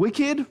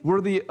wicked,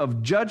 worthy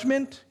of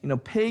judgment,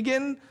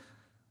 pagan,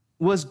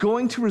 was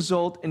going to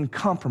result in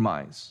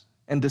compromise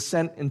and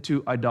descent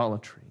into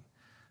idolatry.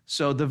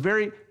 So the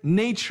very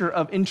nature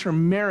of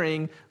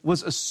intermarrying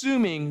was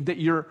assuming that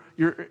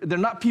they're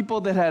not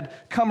people that had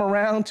come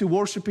around to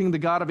worshiping the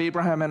God of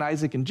Abraham and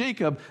Isaac and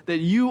Jacob, that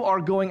you are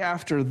going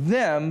after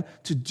them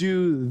to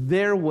do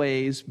their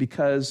ways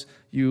because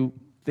you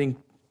think,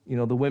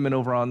 the women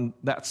over on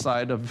that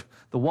side of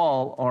the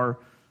wall are,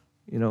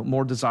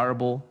 more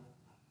desirable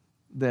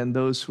than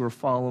those who are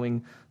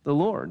following the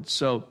Lord.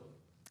 So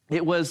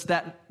It was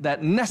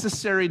that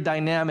necessary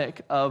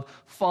dynamic of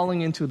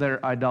falling into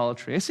their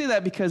idolatry. I say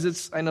that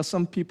because I know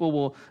some people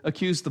will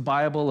accuse the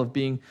Bible of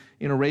being,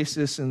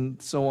 racist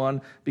and so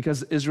on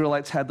because the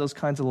Israelites had those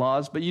kinds of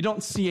laws, but you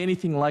don't see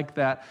anything like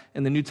that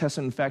in the New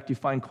Testament. In fact, you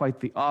find quite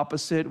the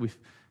opposite. We've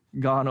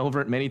gone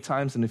over it many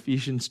times in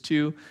Ephesians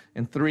 2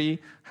 and 3,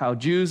 how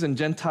Jews and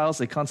Gentiles,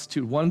 they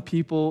constitute one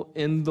people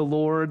in the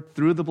Lord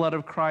through the blood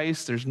of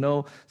Christ. There's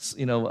no,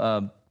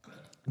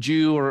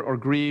 Jew or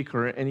Greek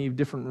or any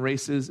different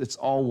races. It's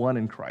all one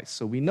in Christ.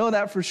 So we know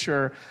that for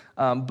sure.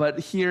 But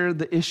here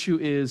the issue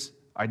is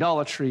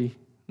idolatry,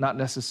 not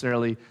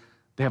necessarily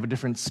they have a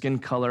different skin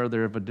color, they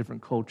have a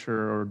different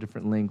culture or a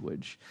different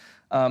language.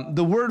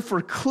 The word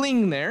for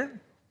cling there,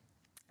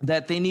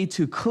 that they need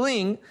to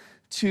cling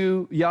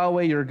to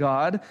Yahweh your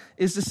God,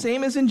 is the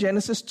same as in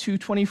Genesis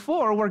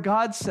 2:24, where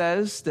God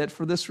says that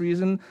for this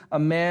reason a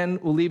man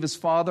will leave his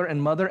father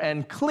and mother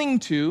and cling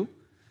to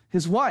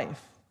his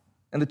wife,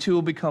 and the two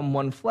will become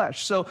one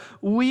flesh. So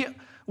we're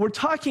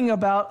talking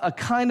about a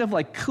kind of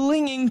like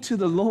clinging to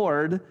the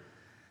Lord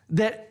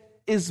that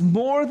is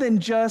more than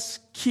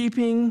just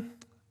keeping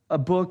a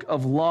book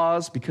of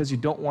laws because you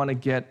don't want to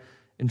get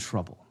in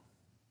trouble.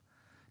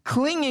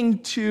 Clinging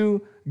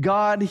to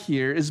God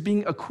here is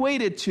being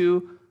equated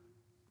to,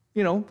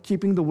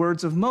 keeping the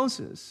words of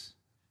Moses.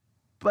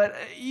 But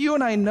you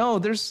and I know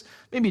there's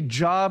maybe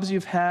jobs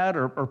you've had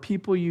or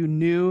people you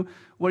knew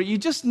where you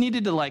just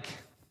needed to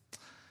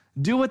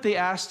do what they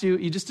asked you.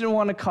 You just didn't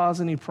want to cause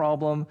any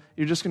problem.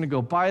 You're just going to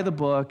go buy the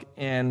book,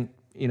 and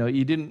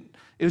it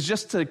was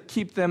just to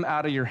keep them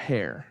out of your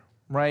hair,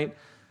 right?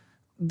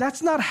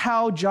 That's not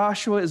how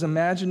Joshua is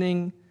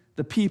imagining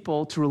the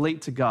people to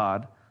relate to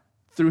God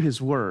through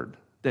his word.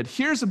 That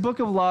here's a book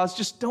of laws,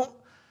 just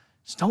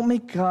don't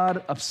make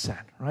God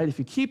upset, right? If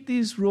you keep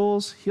these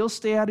rules, he'll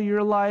stay out of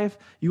your life.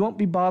 You won't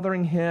be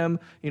bothering him.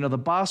 The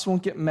boss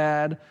won't get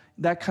mad.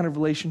 That kind of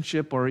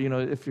relationship, or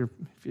if you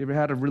ever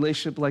had a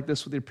relationship like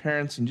this with your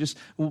parents and just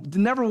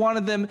never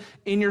wanted them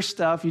in your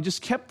stuff, you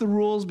just kept the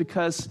rules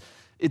because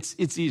it's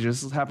easier.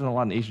 This has happened in a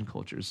lot in Asian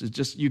cultures. It's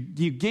just you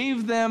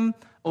gave them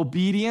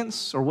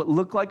obedience or what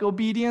looked like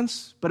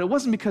obedience, but it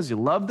wasn't because you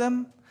loved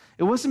them.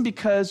 It wasn't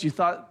because you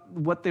thought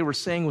what they were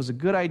saying was a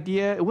good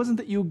idea. It wasn't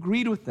that you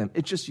agreed with them.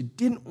 It's just you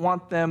didn't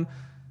want them,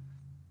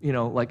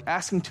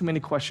 asking too many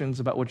questions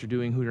about what you're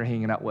doing, who you're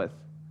hanging out with.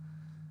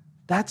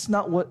 That's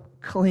not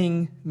what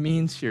cling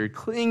means here.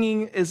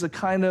 Clinging is a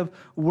kind of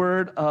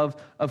word of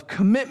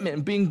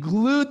commitment, being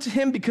glued to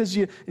him because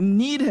you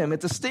need him.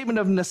 It's a statement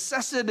of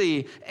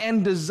necessity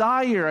and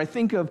desire. I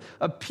think of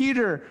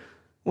Peter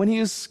when he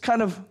was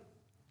kind of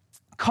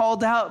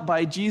called out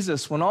by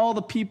Jesus, when all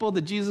the people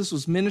that Jesus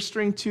was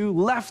ministering to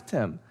left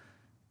him.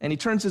 And he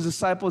turns to his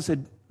disciples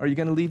and said, "Are you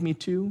going to leave me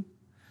too?"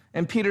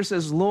 And Peter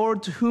says,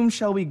 "Lord, to whom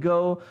shall we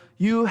go?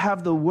 You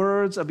have the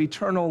words of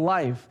eternal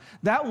life."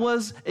 That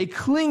was a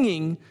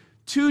clinging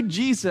to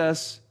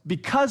Jesus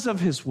because of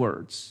his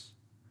words.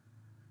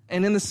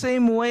 And in the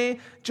same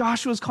way,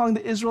 Joshua is calling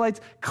the Israelites,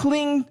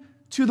 cling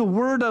to the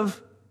word of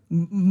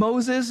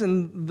Moses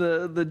and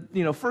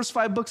the first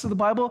 5 books of the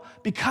Bible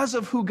because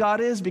of who God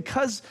is,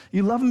 because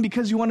you love him,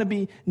 because you want to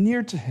be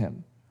near to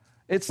him.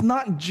 It's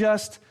not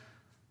just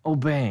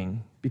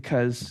obeying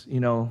because,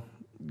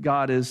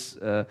 God is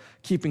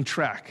keeping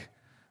track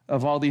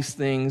of all these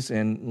things,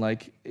 and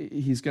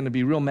he's going to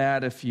be real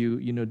mad if you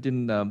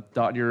didn't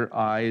dot your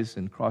I's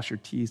and cross your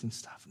T's and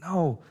stuff.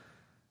 No,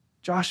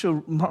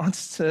 Joshua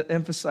wants to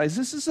emphasize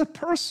this is a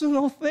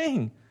personal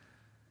thing.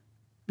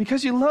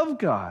 Because you love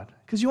God,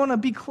 because you want to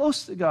be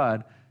close to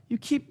God, you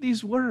keep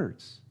these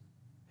words.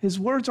 His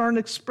words are an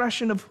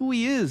expression of who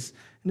he is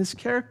and his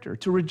character.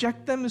 To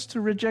reject them is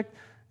to reject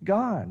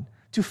God.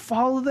 To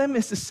follow them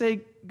is to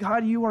say,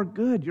 God, you are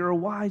good, you're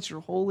wise,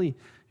 you're holy,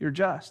 you're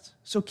just.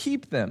 So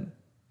keep them.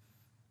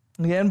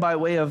 Again, by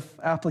way of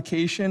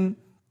application,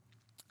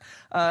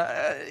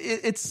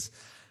 it's,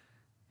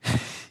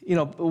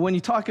 when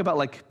you talk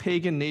about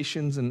pagan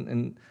nations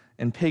and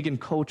pagan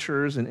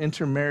cultures and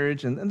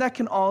intermarriage, and that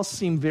can all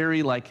seem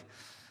very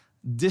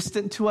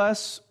distant to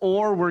us,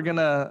 or we're going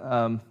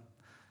to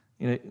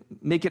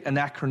make it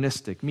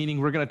anachronistic, meaning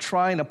we're going to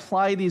try and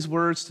apply these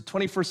words to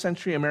 21st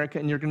century America,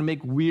 and you're going to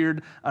make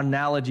weird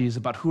analogies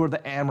about who are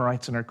the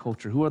Amorites in our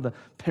culture, who are the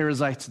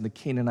Perizzites and the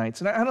Canaanites.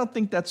 And I don't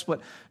think that's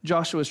what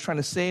Joshua is trying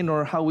to say,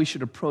 nor how we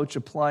should approach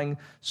applying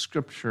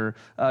Scripture.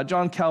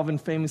 John Calvin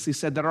famously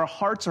said that our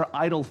hearts are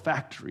idol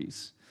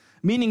factories,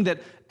 meaning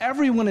that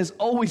everyone is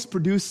always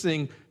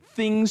producing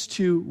things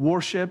to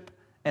worship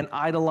and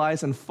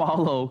idolize and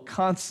follow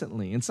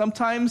constantly. And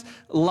sometimes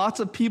lots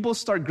of people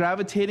start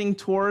gravitating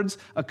towards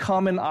a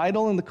common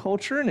idol in the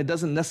culture, and it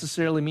doesn't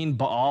necessarily mean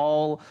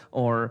Baal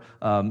or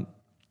the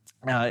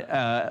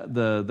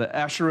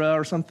Asherah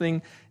or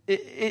something.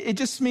 It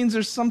just means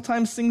there's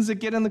sometimes things that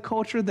get in the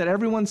culture that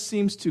everyone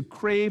seems to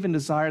crave and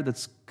desire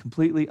that's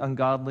completely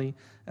ungodly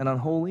and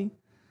unholy.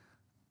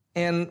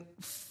 And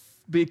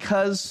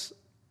because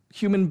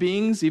human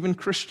beings, even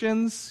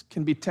Christians,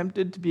 can be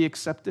tempted to be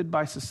accepted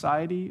by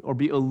society or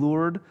be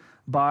allured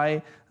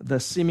by the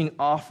seeming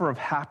offer of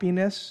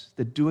happiness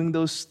that doing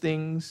those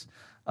things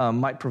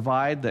might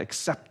provide, the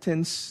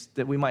acceptance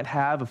that we might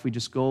have if we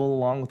just go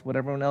along with what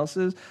everyone else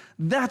is,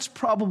 that's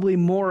probably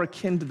more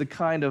akin to the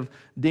kind of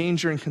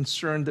danger and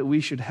concern that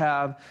we should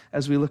have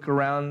as we look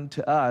around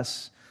to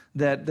us,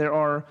 that there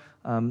are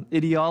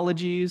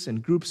ideologies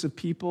and groups of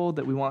people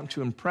that we want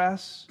to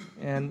impress,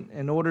 and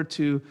in order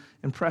to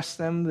impress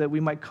them, that we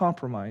might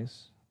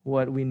compromise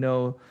what we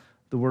know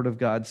the Word of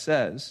God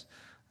says.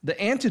 The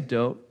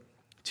antidote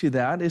to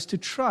that is to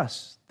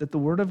trust that the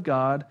Word of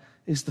God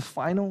is the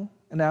final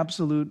and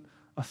absolute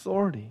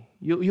authority.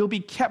 You'll be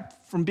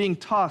kept from being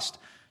tossed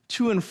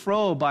to and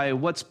fro by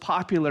what's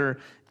popular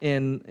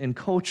in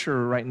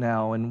culture right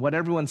now and what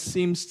everyone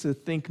seems to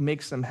think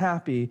makes them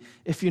happy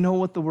if you know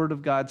what the Word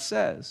of God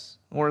says.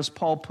 Or as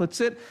Paul puts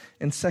it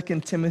in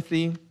 2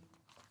 Timothy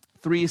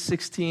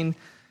 3:16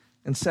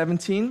 and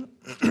 17,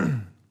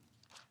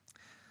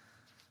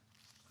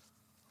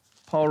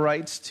 Paul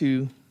writes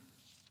to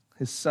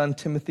his son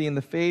Timothy in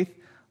the faith,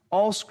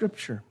 all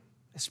Scripture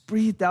is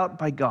breathed out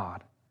by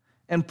God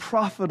and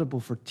profitable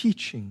for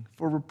teaching,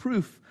 for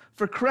reproof,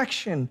 for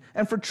correction,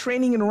 and for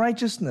training in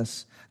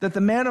righteousness, that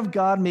the man of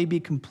God may be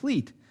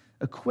complete,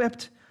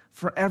 equipped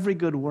for every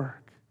good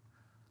work.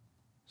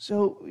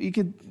 So you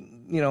could,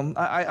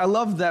 I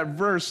love that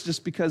verse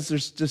just because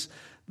there's just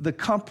the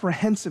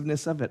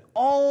comprehensiveness of it.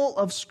 All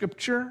of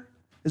Scripture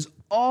is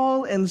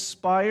all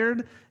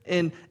inspired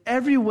in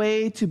every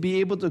way to be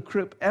able to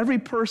equip every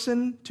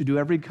person to do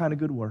every kind of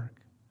good work.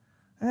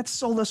 And that's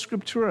sola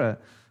scriptura.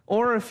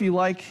 Or if you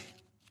like,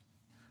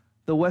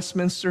 the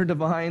Westminster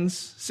Divines,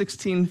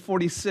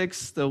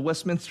 1646, the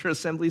Westminster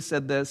Assembly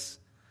said this,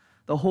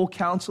 the whole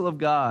counsel of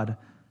God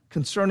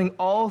concerning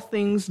all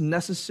things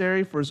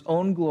necessary for his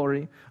own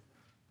glory,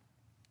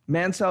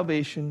 man's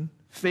salvation,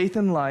 faith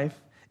and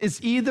life,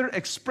 is either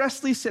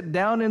expressly set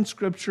down in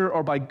Scripture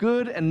or by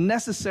good and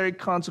necessary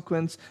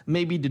consequence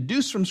may be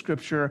deduced from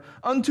Scripture,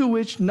 unto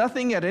which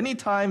nothing at any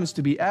time is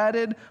to be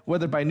added,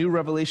 whether by new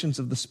revelations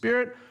of the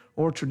Spirit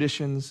or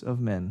traditions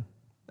of men.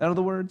 In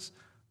other words,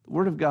 the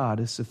Word of God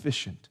is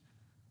sufficient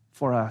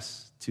for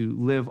us to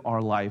live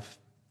our life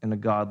in a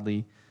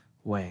godly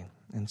way.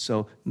 And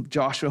so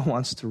Joshua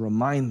wants to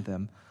remind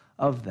them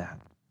of that.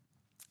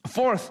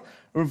 Fourth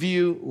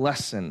review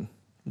lesson,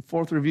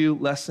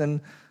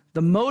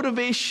 the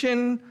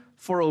motivation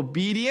for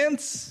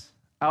obedience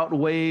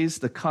outweighs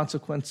the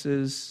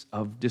consequences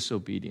of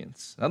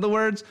disobedience. In other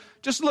words,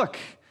 just look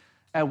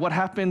at what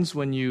happens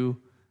when you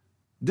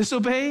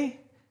disobey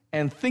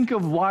and think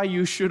of why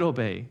you should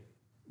obey,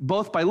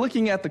 both by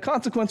looking at the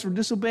consequence for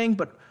disobeying,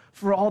 but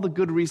for all the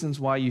good reasons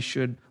why you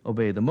should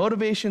obey. The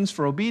motivations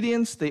for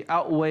obedience, they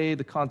outweigh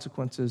the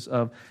consequences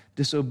of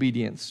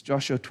disobedience.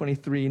 Joshua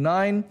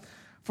 23:9,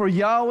 for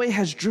Yahweh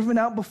has driven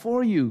out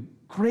before you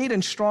great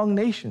and strong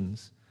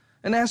nations.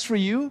 And as for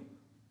you,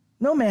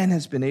 no man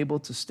has been able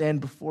to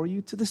stand before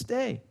you to this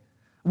day.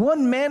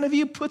 One man of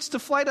you puts to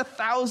flight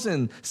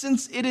 1,000,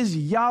 since it is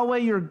Yahweh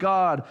your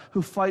God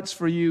who fights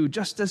for you,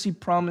 just as he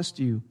promised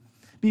you.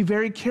 Be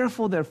very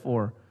careful,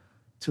 therefore,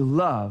 to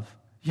love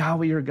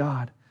Yahweh your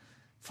God.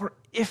 For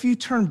if you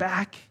turn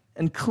back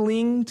and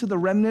cling to the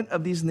remnant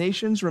of these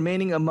nations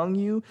remaining among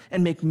you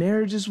and make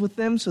marriages with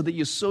them so that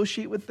you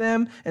associate with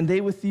them and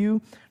they with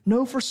you,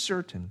 know for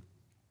certain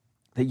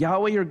that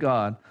Yahweh your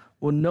God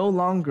will no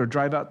longer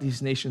drive out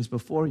these nations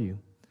before you,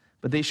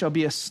 but they shall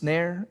be a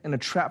snare and a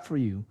trap for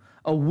you,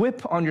 a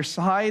whip on your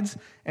sides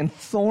and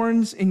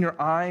thorns in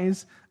your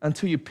eyes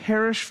until you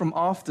perish from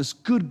off this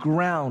good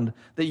ground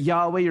that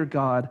Yahweh your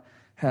God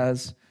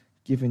has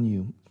given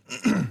you.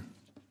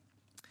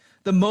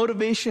 The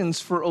motivations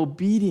for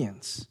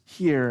obedience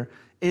here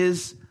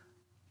is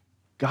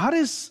God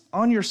is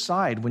on your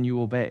side when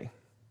you obey.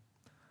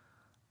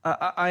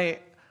 I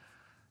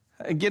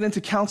get into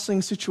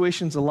counseling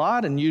situations a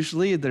lot, and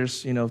usually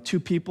there's, two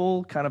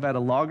people kind of at a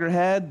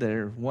loggerhead.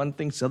 One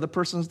thinks the other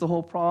person's the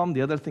whole problem,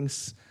 the other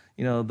thinks,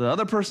 the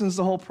other person's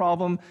the whole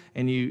problem,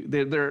 and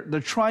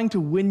they're trying to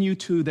win you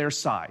to their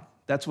side.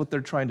 That's what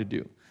they're trying to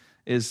do,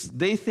 is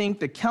they think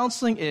that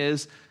counseling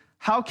is,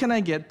 how can I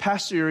get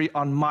Pastor Yuri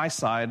on my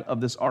side of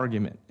this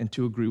argument and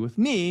to agree with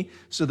me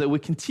so that we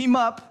can team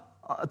up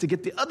to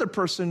get the other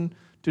person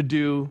to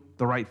do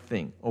the right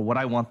thing or what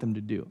I want them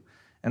to do?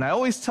 And I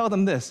always tell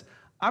them this,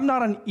 I'm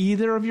not on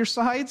either of your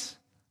sides.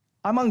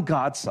 I'm on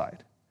God's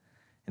side.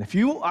 And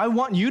I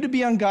want you to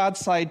be on God's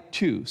side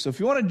too. So if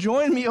you want to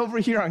join me over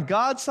here on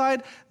God's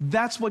side,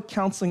 that's what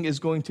counseling is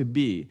going to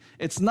be.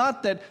 It's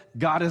not that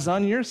God is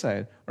on your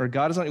side or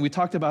God is on, we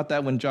talked about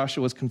that when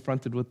Joshua was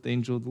confronted with the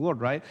angel of the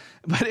Lord, right?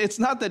 But it's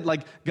not that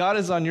like God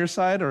is on your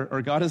side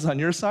or God is on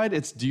your side.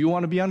 It's, do you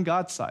want to be on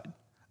God's side?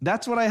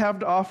 That's what I have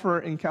to offer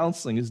in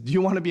counseling is, do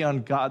you want to be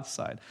on God's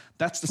side?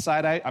 That's the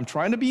side I'm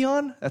trying to be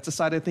on. That's the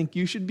side I think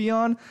you should be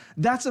on.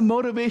 That's a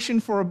motivation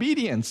for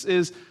obedience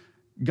is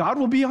God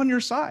will be on your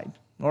side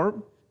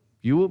or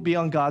you will be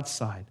on God's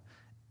side.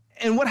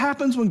 And what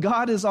happens when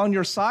God is on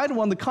your side?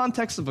 Well, in the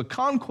context of a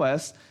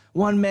conquest,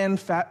 one man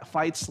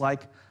fights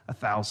like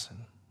 1,000.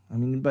 I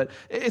mean, but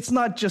it's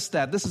not just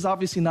that. This is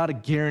obviously not a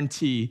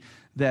guarantee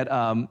that,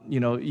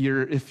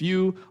 if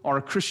you are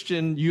a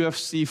Christian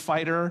UFC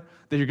fighter,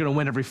 that you're going to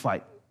win every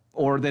fight.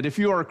 Or that if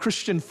you are a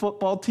Christian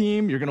football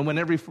team, you're going to win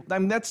every. I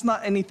mean, that's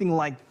not anything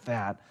like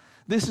that.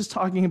 This is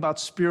talking about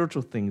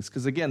spiritual things,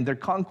 because again, their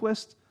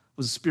conquest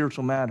was a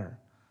spiritual matter.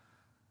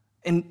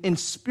 In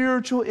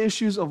spiritual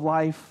issues of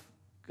life,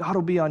 God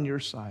will be on your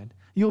side.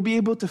 You'll be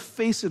able to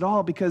face it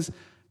all because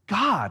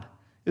God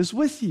is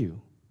with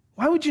you.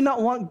 Why would you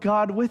not want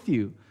God with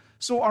you?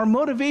 So our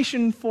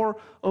motivation for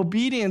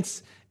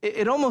obedience,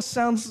 it almost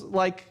sounds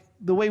like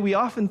the way we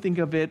often think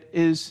of it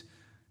is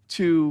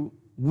to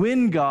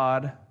win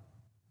God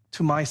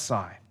to my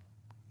side.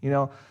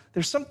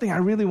 There's something I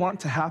really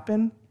want to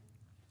happen.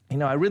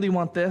 I really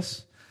want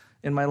this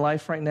in my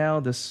life right now,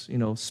 this,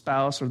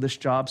 spouse or this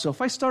job. So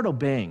if I start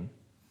obeying,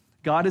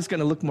 God is going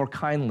to look more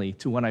kindly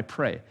to when I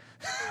pray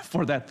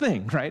for that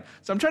thing, right?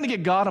 So I'm trying to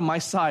get God on my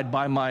side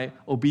by my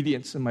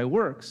obedience and my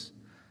works.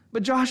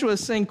 But Joshua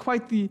is saying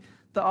quite the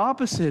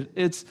opposite.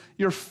 It's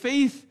your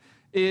faith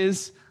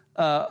is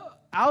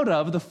out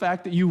of the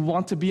fact that you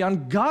want to be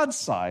on God's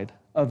side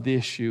of the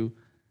issue.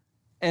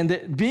 And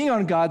that being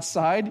on God's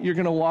side, you're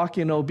going to walk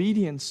in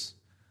obedience,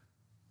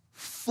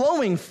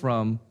 flowing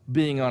from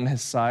being on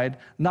his side,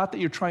 not that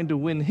you're trying to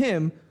win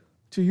him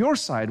to your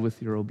side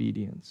with your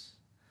obedience.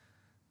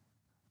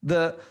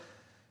 The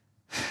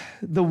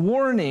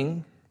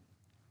warning,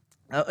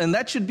 and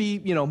that should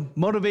be,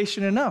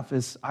 motivation enough,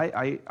 is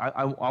I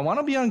want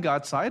to be on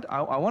God's side.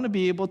 I want to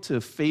be able to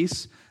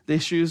face the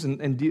issues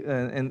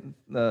and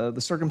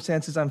the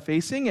circumstances I'm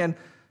facing. And,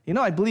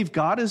 I believe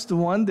God is the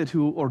one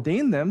who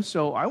ordained them,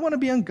 so I want to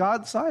be on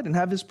God's side and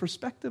have his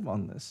perspective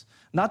on this.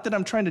 Not that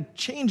I'm trying to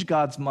change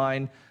God's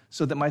mind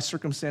so that my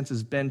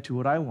circumstances bend to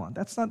what I want.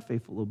 That's not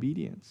faithful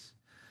obedience.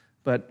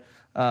 But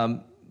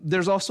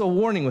there's also a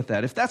warning with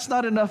that. If that's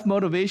not enough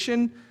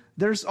motivation,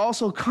 there's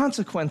also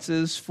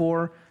consequences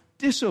for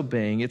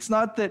disobeying. It's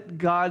not that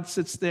God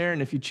sits there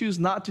and if you choose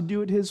not to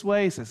do it his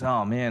way, he says,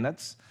 oh man,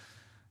 that's,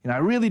 I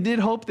really did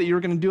hope that you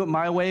were going to do it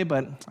my way,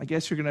 but I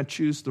guess you're going to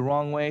choose the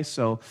wrong way,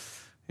 so,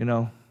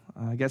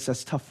 I guess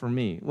that's tough for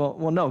me.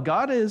 Well, no,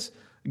 God is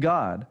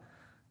God.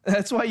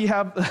 That's why you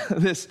have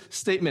this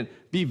statement,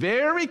 be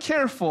very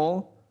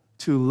careful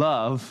to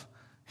love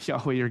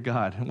Yahweh your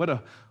God.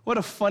 What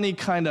a funny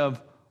kind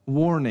of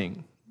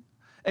warning,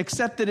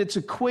 except that it's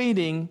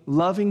equating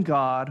loving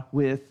God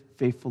with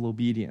faithful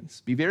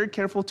obedience. Be very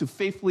careful to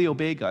faithfully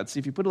obey God. See,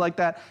 if you put it like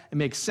that, it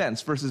makes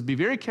sense, versus be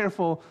very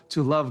careful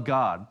to love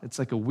God. It's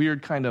like a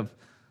weird kind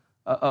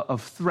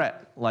of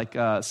threat, like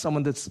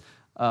someone that's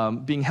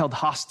being held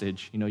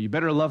hostage. You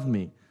better love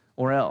me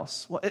or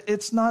else. Well,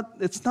 it's not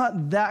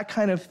that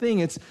kind of thing.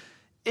 It's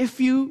if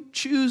you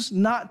choose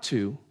not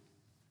to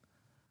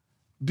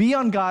be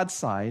on God's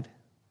side,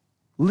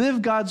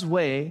 live God's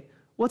way,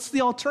 what's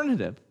the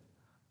alternative?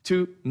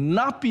 To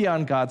not be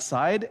on God's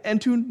side and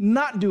to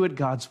not do it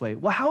God's way.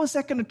 Well, how is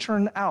that going to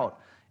turn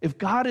out? If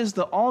God is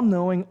the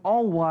all-knowing,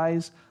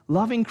 all-wise,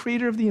 loving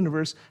creator of the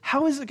universe,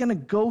 how is it going to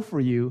go for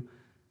you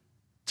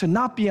to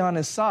not be on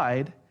his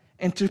side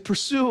and to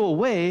pursue a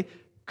way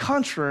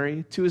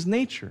contrary to his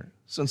nature?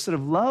 So instead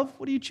of love,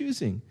 what are you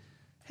choosing?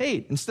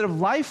 Hate. Instead of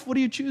life, what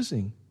are you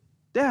choosing?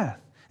 Death.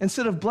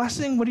 Instead of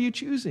blessing, what are you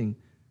choosing?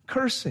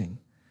 Cursing.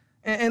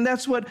 And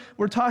that's what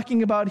we're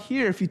talking about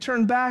here. If you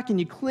turn back and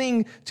you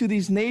cling to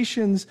these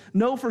nations,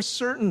 know for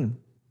certain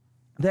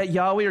that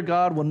Yahweh your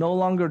God will no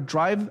longer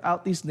drive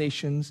out these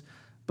nations,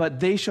 but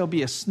they shall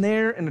be a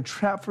snare and a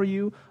trap for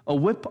you, a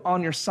whip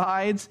on your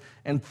sides,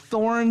 and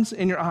thorns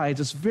in your eyes.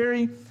 It's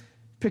very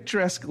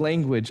picturesque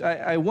language.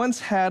 I once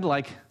had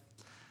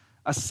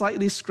a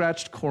slightly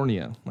scratched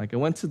cornea. I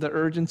went to the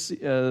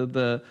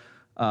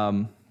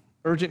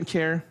urgent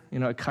care,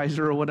 at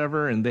Kaiser or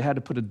whatever, and they had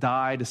to put a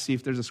dye to see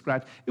if there's a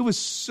scratch. It was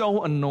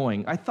so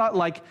annoying. I thought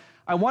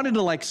I wanted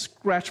to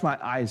scratch my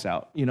eyes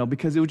out,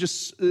 because it would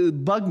just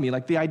bug me.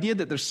 The idea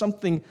that there's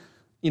something,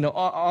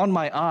 on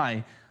my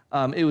eye,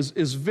 it was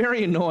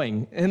very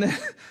annoying. And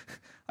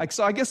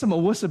so I guess I'm a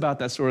wuss about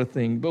that sort of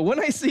thing. But when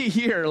I see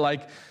here,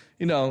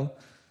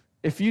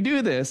 if you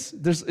do this,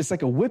 it's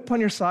like a whip on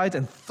your sides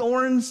and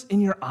thorns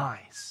in your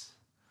eyes.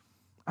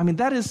 I mean,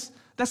 that's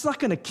not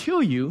going to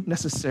kill you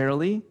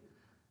necessarily,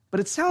 but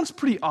it sounds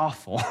pretty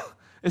awful.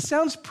 It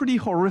sounds pretty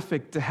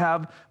horrific to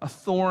have a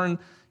thorn,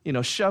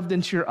 shoved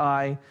into your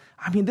eye.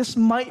 I mean, this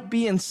might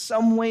be in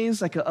some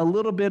ways a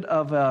little bit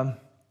of a,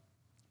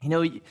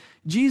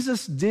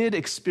 Jesus did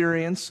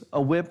experience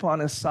a whip on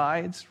his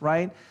sides,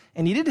 right?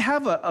 And he did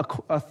have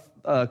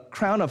a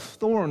crown of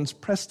thorns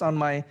pressed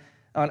on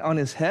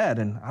his head.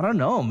 And I don't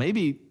know,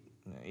 maybe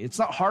it's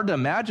not hard to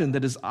imagine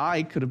that his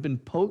eye could have been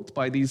poked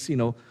by these,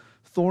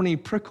 thorny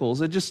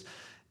prickles.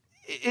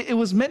 It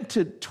was meant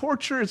to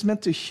torture. It's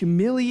meant to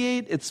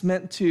humiliate. It's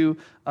meant to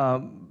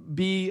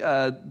be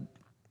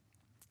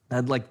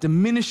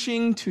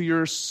diminishing to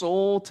your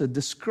soul, to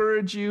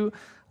discourage you.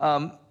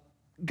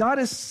 God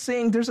is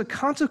saying there's a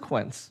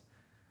consequence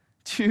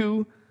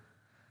to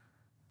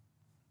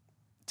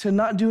to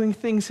not doing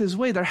things his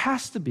way. There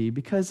has to be,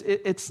 because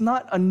it's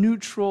not a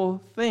neutral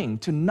thing.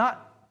 To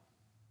not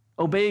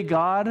obey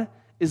God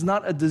is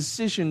not a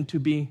decision to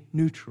be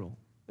neutral.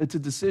 It's a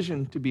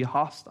decision to be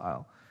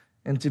hostile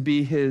and to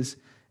be his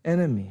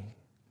enemy.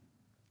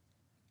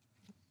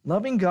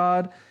 Loving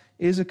God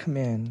is a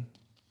command.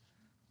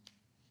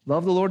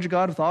 Love the Lord your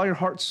God with all your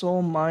heart,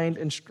 soul, mind,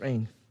 and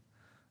strength.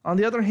 On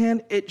the other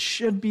hand, it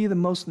should be the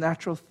most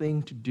natural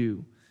thing to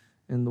do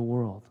in the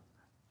world.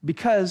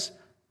 Because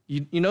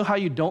you know how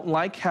you don't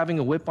like having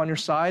a whip on your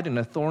side and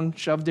a thorn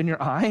shoved in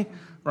your eye,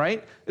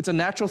 right? It's a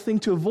natural thing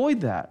to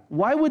avoid that.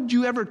 Why would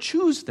you ever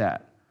choose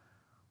that?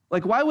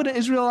 Like, why would an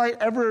Israelite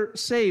ever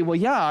say, well,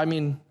 yeah, I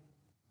mean,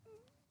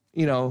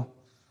 that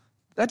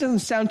doesn't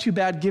sound too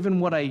bad given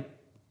what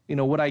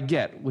I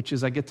get, which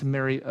is I get to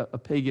marry a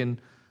pagan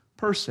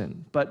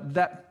person. But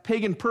that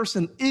pagan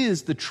person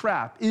is the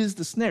trap, is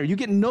the snare. You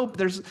get in other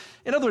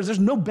words, there's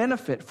no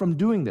benefit from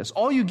doing this.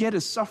 All you get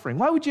is suffering.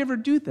 Why would you ever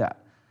do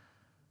that?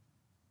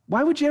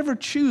 Why would you ever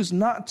choose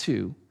not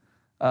to,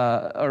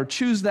 or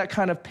choose that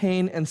kind of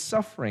pain and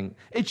suffering?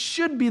 It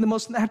should be the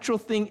most natural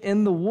thing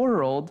in the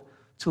world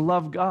to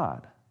love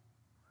God.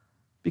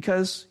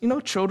 Because,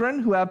 children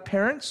who have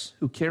parents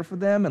who care for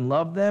them and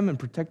love them and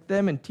protect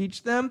them and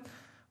teach them,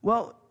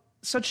 well,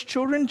 such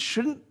children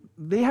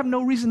they have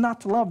no reason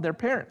not to love their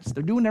parents.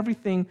 They're doing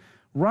everything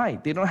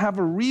right. They don't have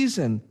a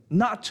reason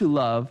not to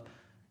love.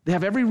 They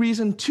have every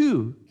reason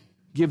to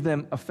give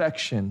them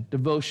affection,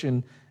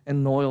 devotion,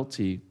 and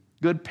loyalty.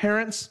 Good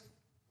parents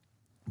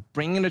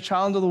bringing a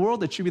child into the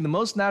world, it should be the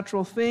most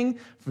natural thing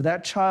for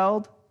that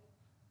child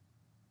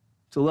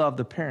to love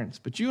the parents.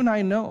 But you and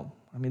I know,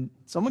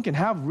 someone can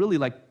have really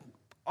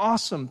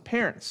awesome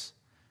parents,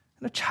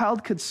 and a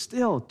child could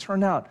still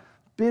turn out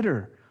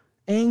bitter,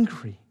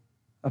 angry,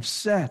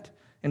 upset,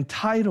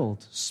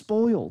 entitled,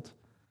 spoiled.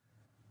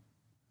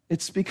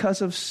 It's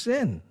because of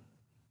sin.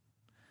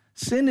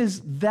 Sin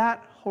is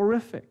that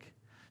horrific.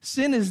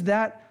 Sin is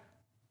that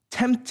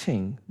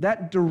tempting,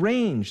 that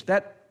deranged,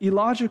 that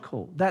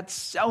illogical, that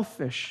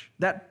selfish,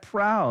 that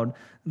proud,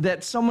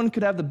 that someone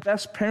could have the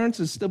best parents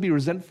and still be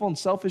resentful and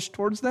selfish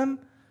towards them.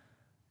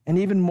 And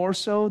even more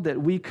so,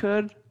 that we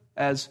could,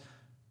 as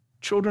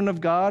children of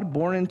God,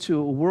 born into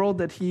a world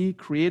that he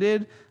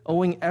created,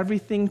 owing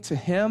everything to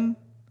him,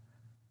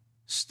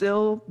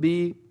 still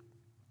be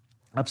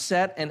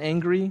upset and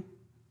angry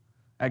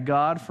at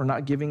God for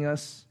not giving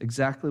us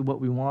exactly what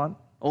we want,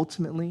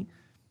 ultimately,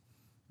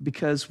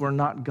 because we're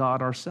not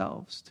God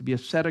ourselves. To be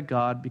upset at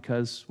God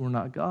because we're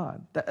not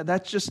God.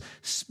 That just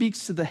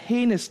speaks to the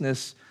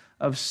heinousness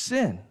of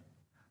sin,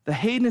 the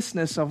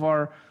heinousness of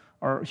our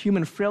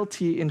human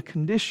frailty and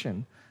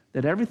condition,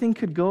 that everything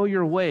could go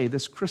your way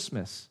this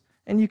Christmas,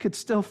 and you could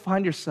still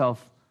find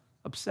yourself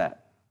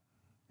upset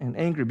and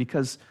angry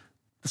because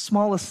the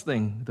smallest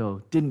thing,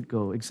 though, didn't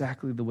go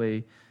exactly the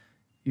way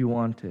you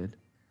wanted.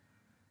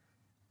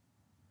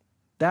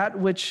 That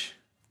which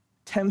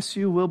tempts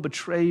you will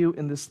betray you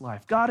in this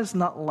life. God is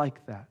not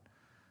like that.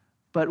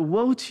 But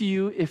woe to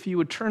you if you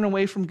would turn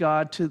away from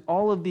God to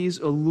all of these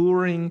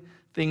alluring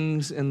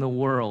things in the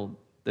world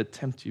that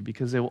tempt you,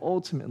 because they will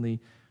ultimately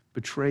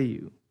betray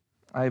you.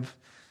 I've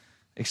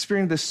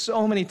experienced this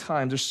so many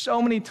times. There's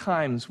so many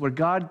times where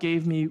God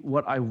gave me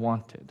what I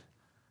wanted,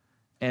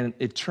 and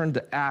it turned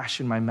to ash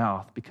in my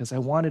mouth because I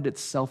wanted it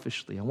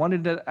selfishly. I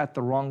wanted it at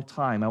the wrong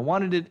time. I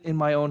wanted it in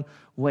my own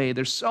way.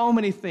 There's so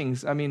many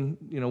things.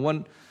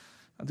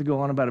 Not to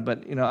go on about it,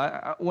 but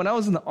when I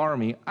was in the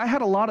Army, I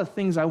had a lot of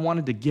things I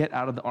wanted to get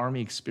out of the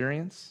Army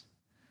experience.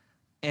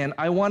 And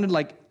I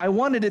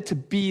wanted it to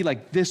be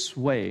like this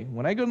way.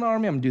 When I go in the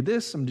Army, I'm going to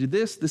do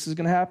this, this is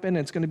going to happen, and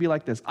it's going to be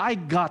like this. I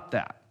got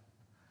that.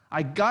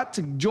 I got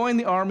to join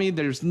the Army.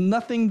 There's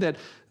nothing that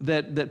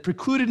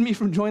precluded me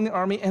from joining the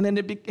Army, and then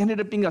it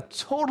ended up being a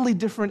totally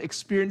different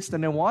experience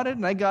than I wanted,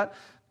 and I got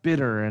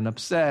bitter and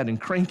upset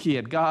and cranky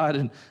at God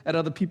and at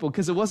other people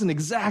because it wasn't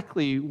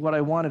exactly what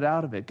I wanted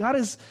out of it. God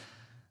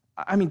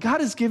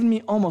has given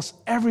me almost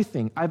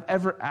everything I've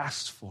ever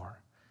asked for,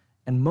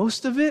 and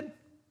most of it,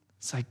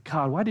 it's like,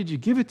 God, why did you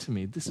give it to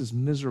me? This is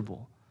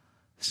miserable.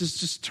 This is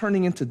just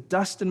turning into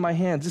dust in my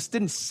hands. This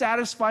didn't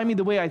satisfy me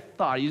the way I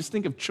thought. You just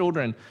think of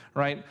children,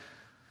 right?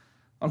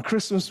 On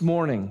Christmas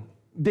morning,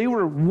 they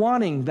were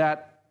wanting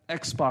that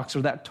Xbox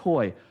or that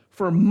toy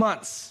for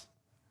months.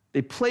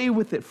 They play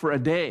with it for a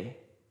day.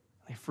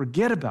 They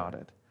forget about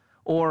it.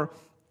 Or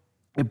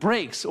it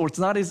breaks, or it's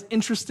not as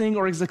interesting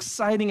or as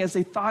exciting as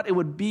they thought it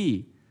would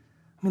be.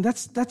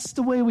 That's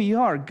the way we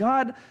are.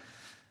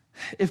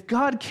 If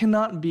God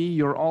cannot be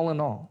your all in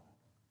all,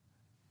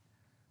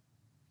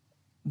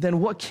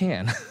 then what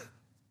can?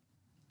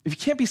 If you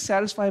can't be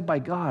satisfied by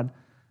God,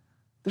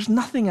 there's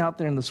nothing out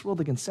there in this world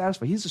that can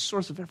satisfy. He's the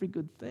source of every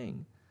good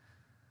thing.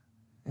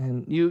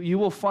 And you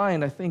will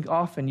find, I think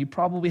often, you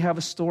probably have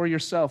a story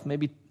yourself.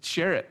 Maybe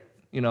share it.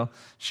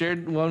 Share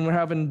it when we're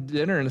having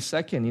dinner in a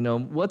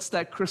second. What's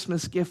that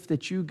Christmas gift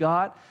that you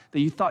got that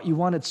you thought you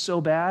wanted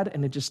so bad,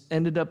 and it just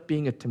ended up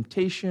being a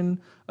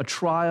temptation, a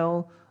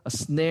trial, a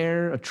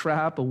snare, a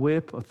trap, a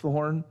whip, a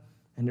thorn?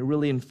 And it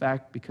really, in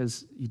fact,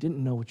 because you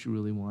didn't know what you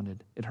really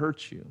wanted. It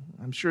hurts you.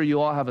 I'm sure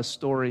you all have a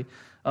story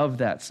of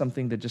that,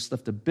 something that just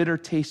left a bitter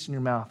taste in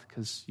your mouth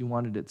because you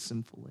wanted it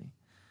sinfully.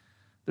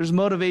 There's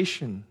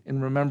motivation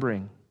in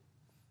remembering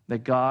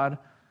that God,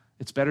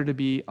 it's better to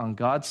be on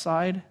God's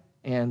side,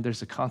 and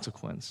there's a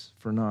consequence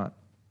for not.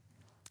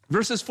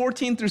 Verses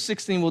 14 through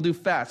 16 we'll do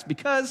fast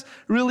because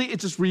really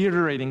it's just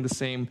reiterating the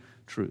same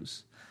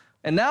truths.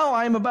 And now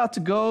I am about to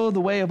go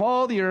the way of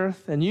all the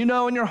earth, and you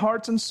know in your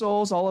hearts and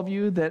souls, all of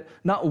you, that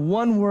not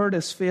one word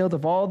has failed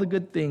of all the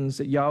good things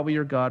that Yahweh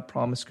your God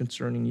promised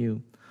concerning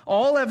you.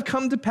 All have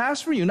come to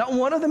pass for you. Not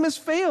one of them has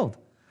failed.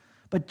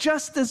 But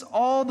just as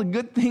all the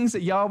good things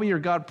that Yahweh your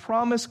God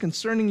promised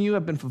concerning you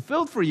have been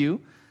fulfilled for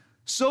you,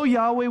 so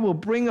Yahweh will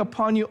bring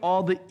upon you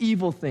all the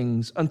evil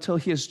things until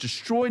he has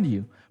destroyed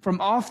you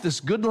from off this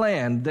good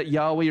land that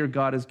Yahweh your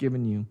God has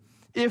given you.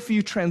 If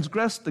you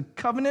transgress the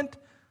covenant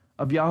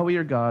of Yahweh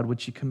your God,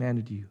 which he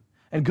commanded you,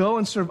 and go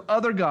and serve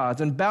other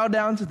gods and bow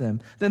down to them,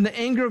 then the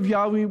anger of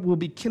Yahweh will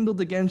be kindled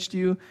against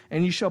you,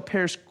 and you shall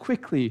perish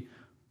quickly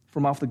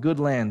from off the good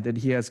land that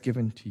he has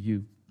given to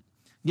you.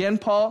 Again,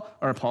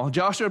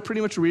 Joshua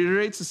pretty much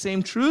reiterates the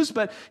same truths,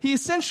 but he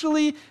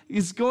essentially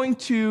is going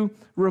to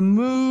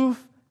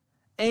remove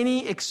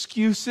any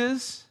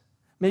excuses,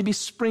 maybe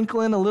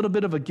sprinkle in a little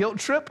bit of a guilt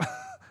trip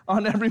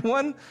on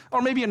everyone,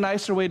 or maybe a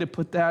nicer way to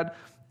put that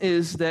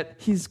is that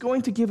he's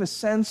going to give a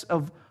sense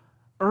of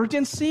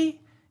urgency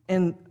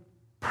and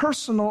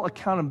personal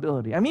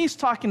accountability. I mean, he's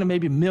talking to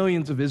maybe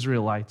millions of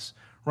Israelites,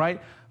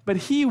 right? But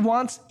he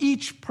wants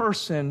each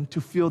person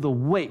to feel the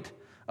weight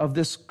of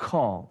this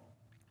call.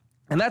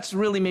 And that's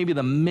really maybe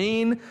the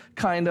main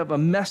kind of a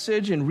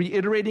message in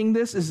reiterating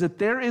this is that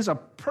there is a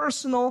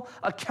personal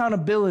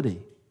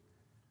accountability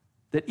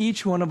that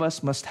each one of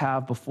us must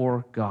have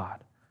before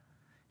God.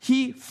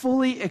 He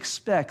fully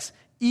expects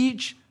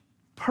each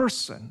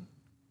person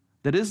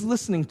that is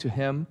listening to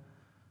him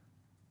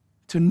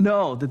to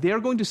know that they are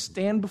going to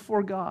stand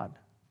before God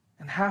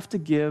and have to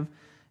give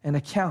an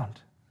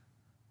account.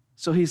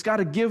 So he's got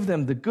to give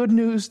them the good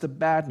news, the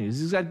bad news.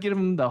 He's got to give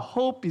them the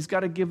hope. He's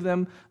got to give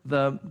them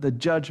the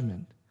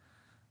judgment.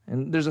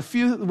 And there's a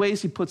few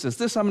ways he puts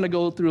this. I'm going to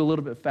go through a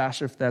little bit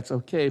faster if that's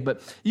okay.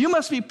 But you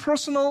must be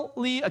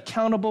personally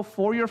accountable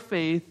for your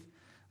faith.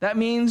 That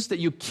means that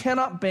you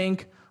cannot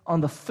bank on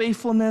the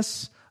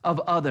faithfulness of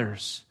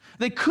others.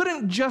 They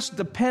couldn't just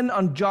depend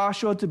on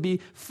Joshua to be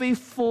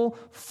faithful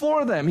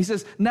for them. He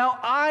says, now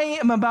I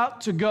am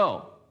about to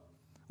go.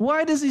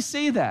 Why does he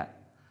say that?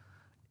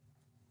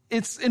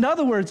 It's, in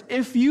other words,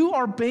 if you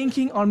are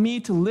banking on me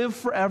to live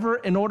forever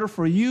in order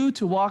for you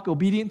to walk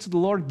obedient to the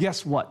Lord,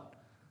 guess what?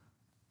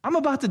 I'm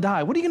about to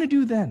die. What are you going to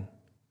do then?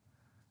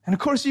 And of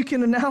course, you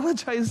can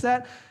analogize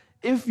that.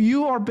 If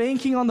you are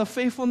banking on the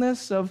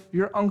faithfulness of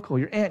your uncle,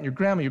 your aunt, your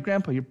grandma, your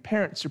grandpa, your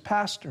parents, your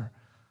pastor,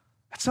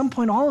 at some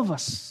point, all of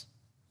us,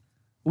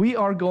 we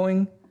are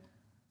going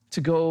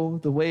to go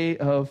the way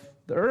of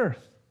the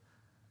earth.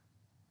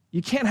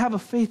 You can't have a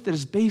faith that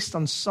is based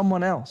on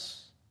someone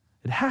else.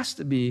 It has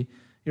to be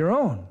your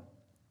own.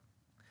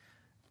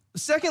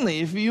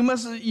 Secondly, if you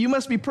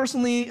must be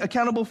personally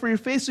accountable for your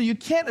faith, so you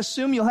can't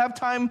assume you'll have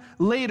time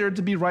later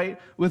to be right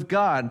with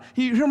God.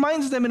 He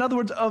reminds them, in other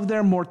words, of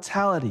their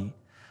mortality.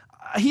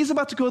 He's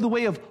about to go the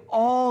way of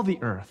all the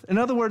earth. In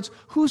other words,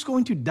 who's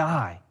going to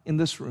die in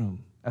this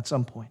room at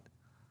some point?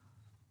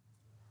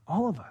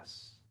 All of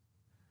us.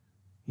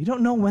 You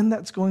don't know when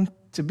that's going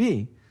to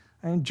be.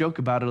 I joke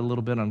about it a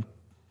little bit on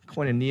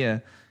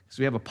Koinonia because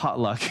we have a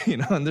potluck,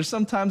 and there's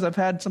sometimes I've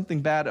had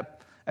something bad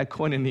at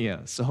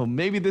Koinonia. So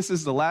maybe this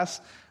is the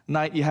last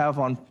night you have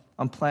on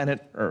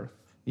planet Earth.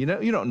 You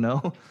don't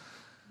know.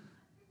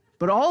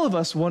 But all of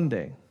us one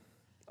day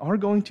are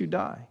going to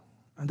die.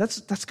 And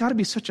that's got to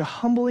be such a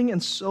humbling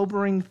and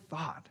sobering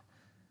thought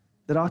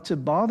that ought to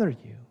bother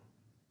you.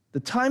 The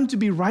time to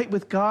be right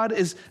with God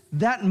is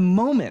that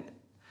moment.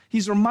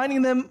 He's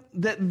reminding them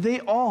that they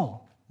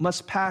all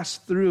must pass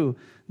through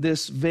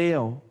this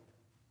veil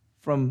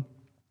from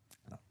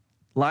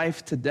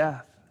life to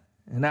death.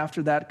 And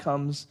after that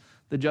comes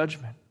the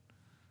judgment.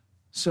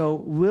 So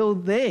will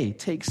they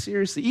take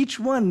seriously? Each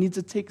one needs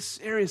to take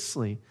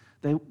seriously.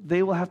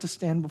 They will have to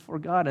stand before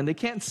God. And they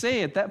can't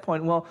say at that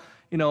point, well,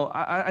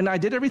 I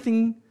did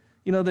everything,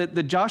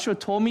 that Joshua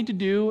told me to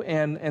do,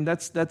 and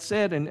that's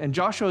it. And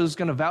Joshua is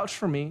going to vouch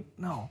for me.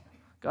 No,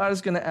 God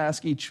is going to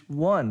ask each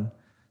one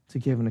to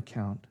give an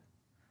account.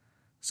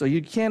 So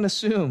you can't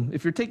assume,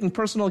 if you're taking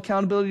personal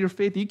accountability of your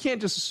faith, you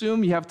can't just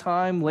assume you have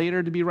time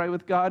later to be right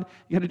with God.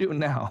 You got to do it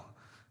now.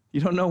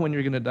 You don't know when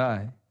you're going to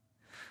die.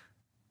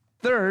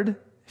 Third,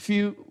 if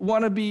you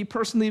want to be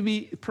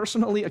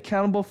personally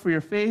accountable for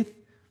your faith,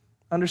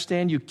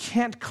 understand you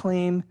can't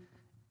claim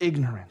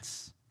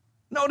ignorance.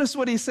 Notice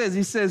what he says.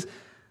 He says,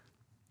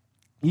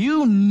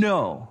 you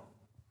know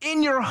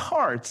in your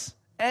hearts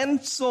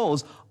and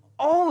souls,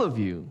 all of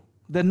you,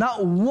 that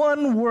not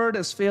one word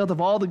has failed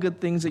of all the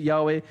good things that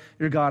Yahweh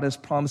your God has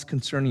promised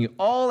concerning you.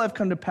 All have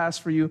come to pass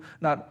for you.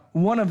 Not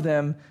one of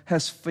them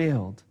has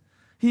failed.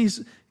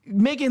 He's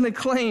making the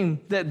claim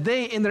that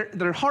they, in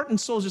their heart and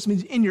soul, just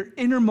means in your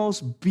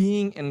innermost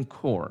being and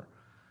core.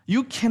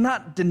 You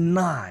cannot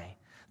deny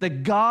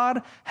that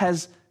God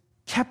has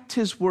kept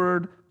his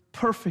word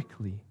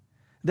perfectly,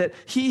 that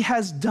he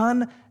has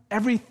done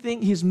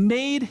everything. He's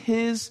made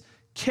his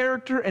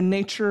character and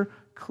nature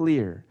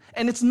clear.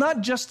 And it's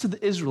not just to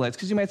the Israelites,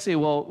 because you might say,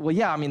 well,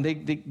 yeah, I mean,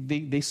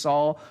 they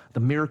saw the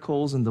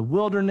miracles in the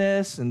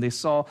wilderness, and they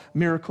saw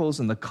miracles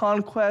in the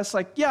conquest.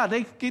 Like, yeah,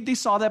 they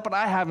saw that, but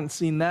I haven't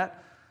seen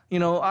that. You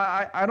know,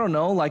 I don't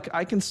know. Like,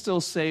 I can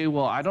still say,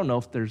 well, I don't know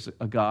if there's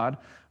a God.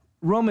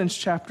 Romans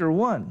chapter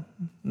 1.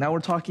 Now we're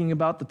talking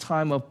about the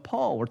time of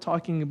Paul. We're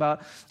talking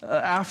about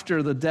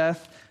after the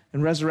death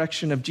and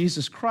resurrection of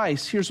Jesus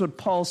Christ. Here's what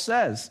Paul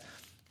says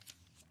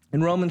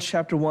in Romans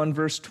chapter 1,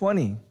 verse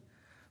 20.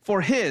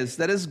 For his,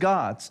 that is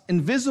God's,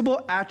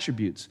 invisible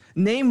attributes,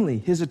 namely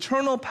his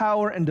eternal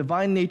power and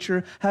divine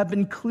nature, have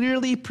been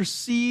clearly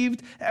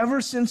perceived ever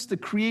since the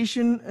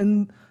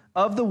creation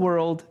of the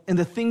world and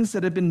the things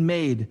that have been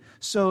made.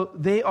 So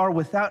they are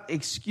without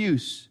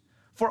excuse.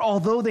 For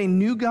although they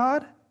knew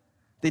God,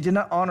 they did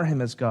not honor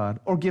him as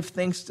God or give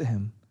thanks to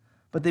him,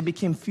 but they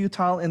became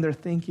futile in their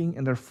thinking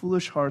and their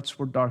foolish hearts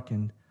were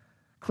darkened.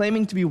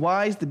 Claiming to be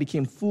wise, they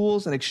became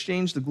fools and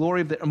exchanged the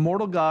glory of the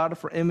immortal God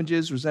for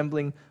images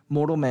resembling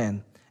mortal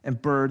man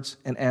and birds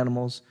and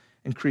animals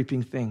and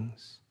creeping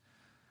things.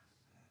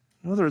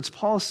 In other words,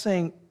 Paul is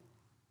saying,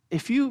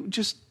 if you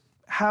just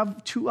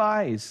have two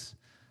eyes,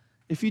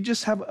 if you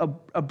just have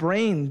a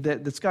brain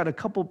that's got a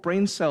couple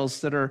brain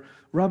cells that are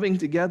rubbing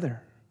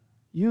together,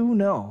 you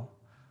know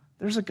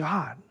there's a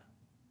God.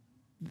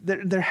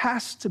 There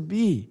has to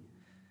be.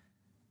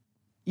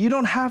 You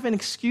don't have an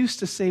excuse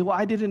to say, well,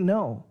 I didn't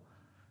know.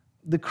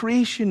 The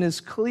creation is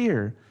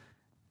clear.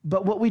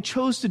 But what we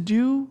chose to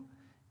do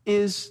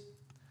is,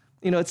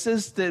 it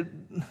says that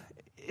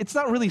it's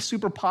not really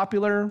super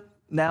popular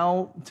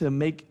now to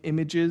make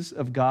images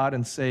of God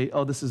and say,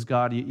 oh, this is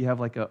God. You have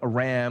like a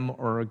ram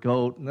or a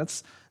goat. And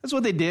that's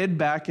what they did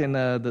back in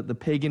the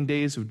pagan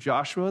days of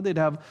Joshua. They'd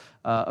have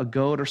a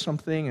goat or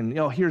something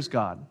and, here's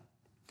God.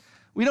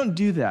 We don't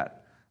do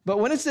that. But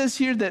when it says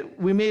here that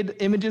we made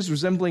images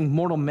resembling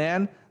mortal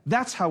man,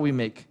 that's how we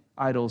make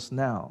idols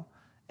now.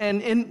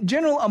 And in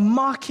general, a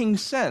mocking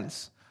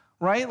sense,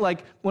 right?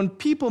 Like when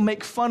people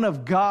make fun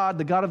of God,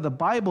 the God of the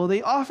Bible,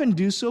 they often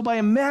do so by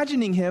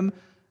imagining him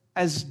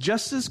as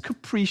just as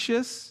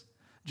capricious,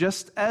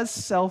 just as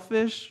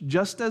selfish,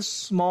 just as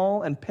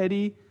small and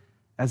petty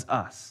as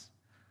us.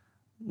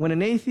 When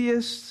an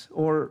atheist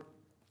or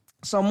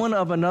someone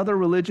of another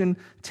religion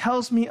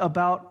tells me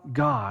about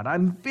God,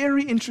 I'm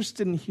very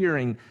interested in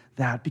hearing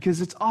that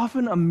because it's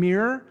often a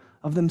mirror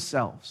of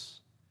themselves.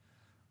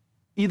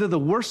 Either the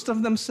worst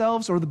of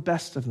themselves or the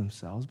best of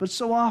themselves. But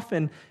so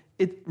often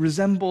it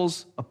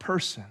resembles a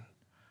person.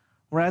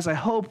 Whereas I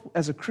hope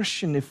as a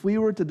Christian, if we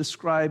were to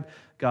describe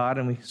God,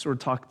 and we sort of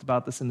talked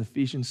about this in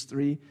Ephesians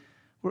 3,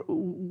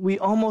 we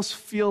almost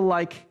feel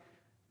like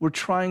we're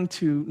trying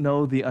to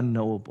know the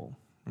unknowable.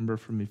 Remember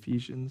from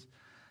Ephesians?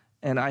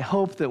 And I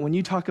hope that when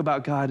you talk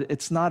about God,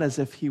 it's not as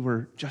if he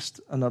were just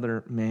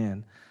another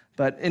man.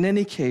 But in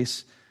any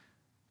case,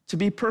 to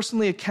be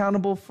personally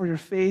accountable for your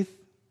faith,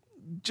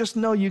 just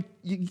know you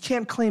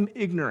can't claim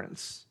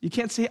ignorance. You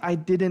can't say, I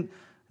didn't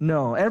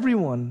know.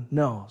 Everyone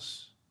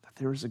knows that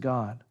there is a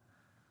God.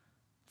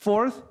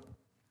 Fourth,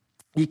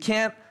 you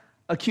can't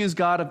accuse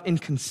God of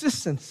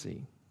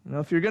inconsistency.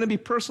 If you're going to be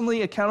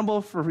personally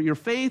accountable for your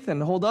faith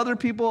and hold other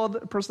people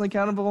personally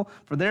accountable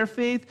for their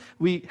faith,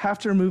 we have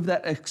to remove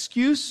that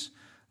excuse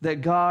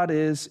that God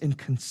is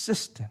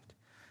inconsistent.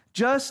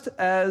 Just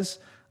as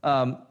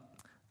all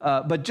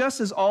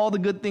the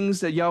good things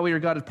that Yahweh your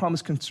God has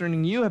promised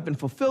concerning you have been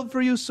fulfilled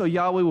for you, so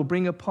Yahweh will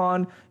bring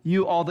upon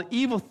you all the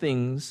evil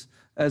things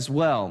as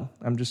well.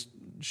 I'm just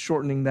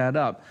shortening that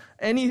up.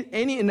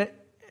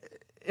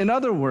 In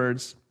other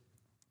words,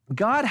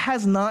 God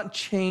has not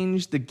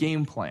changed the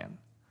game plan,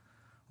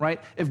 right?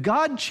 If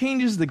God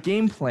changes the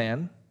game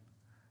plan,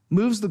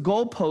 moves the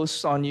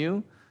goalposts on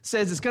you,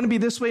 says it's going to be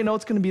this way, no,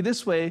 it's going to be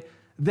this way,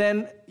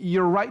 then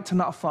you're right to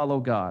not follow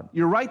God.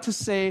 You're right to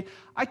say,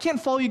 I can't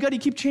follow you, God. You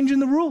keep changing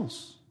the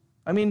rules.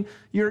 I mean,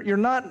 you're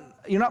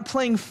not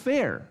playing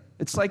fair.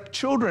 It's like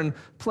children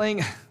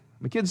playing.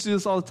 My kids do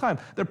this all the time.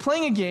 They're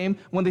playing a game.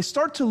 When they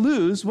start to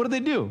lose, what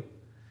do?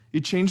 You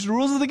change the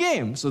rules of the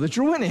game so that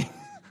you're winning.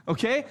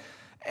 Okay?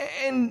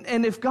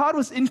 And if God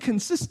was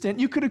inconsistent,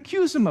 you could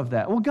accuse him of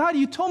that. Well, God,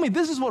 you told me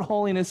this is what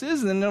holiness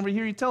is, and then over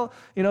here you tell,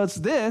 it's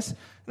this.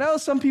 Now,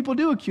 some people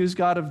do accuse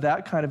God of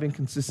that kind of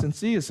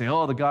inconsistency. They say,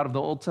 oh, the God of the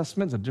Old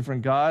Testament is a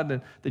different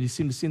God that you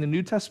seem to see in the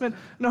New Testament.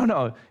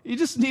 No. You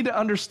just need to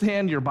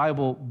understand your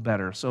Bible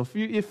better. So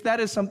if that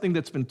is something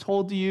that's been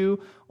told to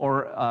you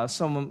or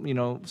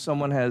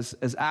someone has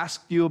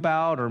asked you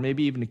about or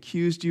maybe even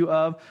accused you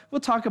of, we'll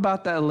talk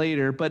about that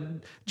later. But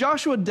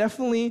Joshua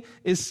definitely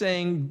is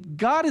saying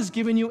God has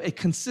given you a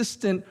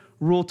consistent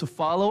rule to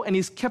follow, and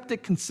he's kept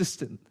it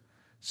consistent.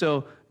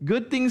 So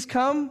good things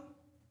come.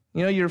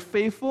 You're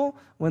faithful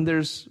when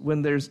there's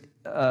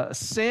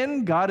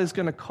sin, God is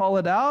going to call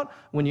it out.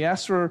 When you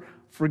ask for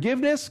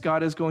forgiveness,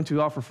 God is going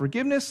to offer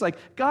forgiveness. Like,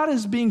 God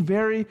is being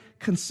very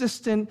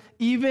consistent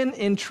even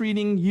in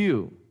treating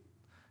you.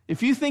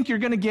 If you think you're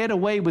going to get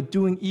away with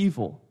doing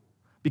evil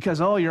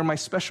because, oh, you're my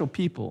special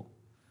people,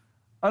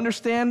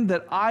 understand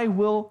that I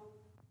will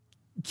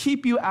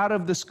keep you out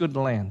of this good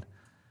land.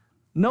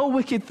 No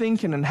wicked thing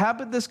can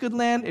inhabit this good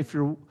land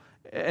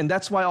and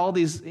that's why all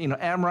these,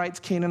 Amorites,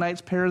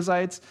 Canaanites,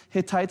 Perizzites,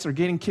 Hittites are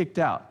getting kicked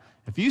out.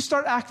 If you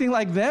start acting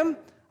like them,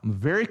 I'm a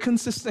very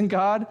consistent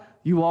God,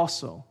 you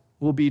also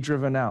will be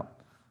driven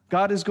out.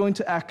 God is going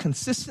to act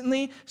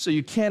consistently, so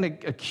you can't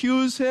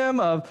accuse him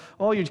of,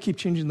 oh, you keep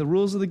changing the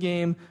rules of the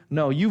game.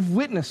 No, you've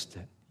witnessed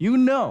it. You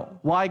know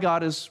why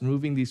God is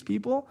removing these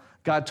people.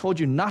 God told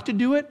you not to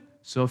do it,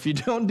 so if you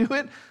don't do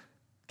it,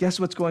 guess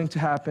what's going to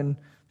happen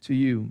to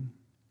you?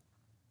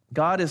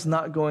 God is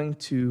not going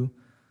to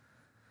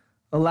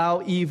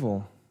allow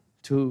evil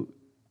to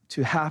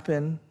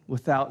happen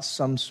without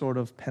some sort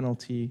of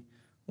penalty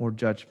or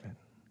judgment.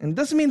 And it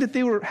doesn't mean that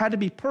they had to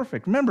be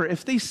perfect. Remember,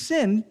 if they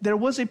sinned, there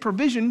was a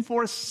provision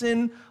for a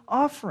sin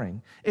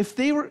offering. If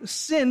they were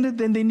sinned,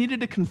 then they needed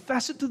to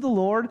confess it to the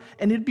Lord,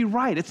 and it'd be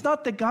right. It's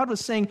not that God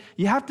was saying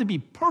you have to be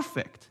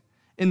perfect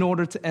in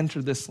order to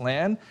enter this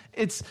land.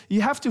 It's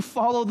you have to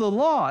follow the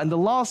law. And the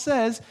law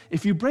says,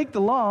 if you break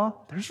the law,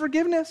 there's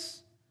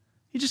forgiveness.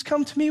 You just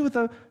come to me with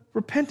a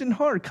repentant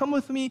heart. Come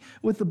with me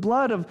with the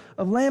blood of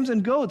lambs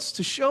and goats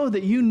to show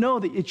that you know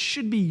that it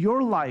should be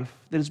your life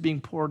that is being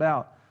poured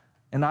out.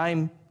 And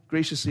I'm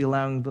graciously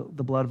allowing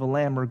the blood of a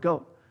lamb or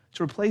goat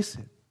to replace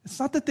it. It's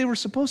not that they were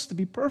supposed to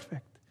be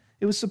perfect.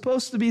 It was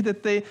supposed to be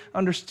that they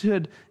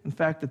understood, in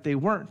fact, that they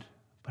weren't.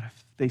 But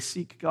if they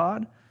seek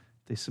God,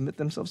 they submit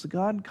themselves to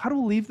God, God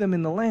will leave them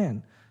in the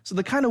land. So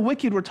the kind of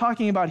wicked we're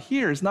talking about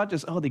here is not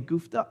just, oh, they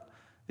goofed up.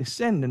 They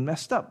sinned and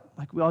messed up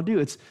like we all do.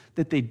 It's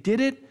that they did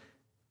it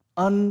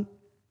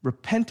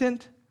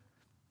unrepentant,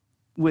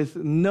 with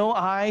no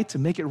eye to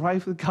make it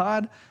right with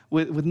God,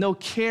 with no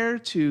care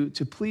to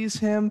please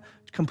him,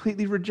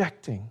 completely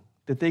rejecting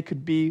that they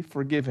could be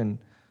forgiven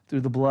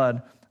through the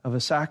blood of a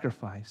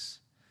sacrifice.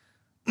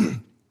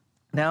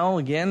 Now,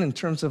 again, in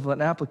terms of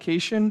an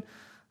application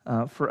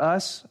for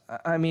us,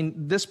 I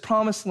mean, this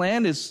promised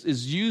land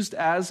is used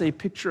as a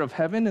picture of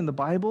heaven in the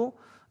Bible,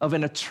 of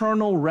an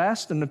eternal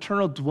rest, an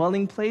eternal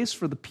dwelling place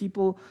for the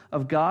people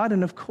of God.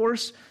 And of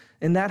course,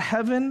 in that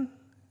heaven,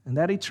 in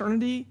that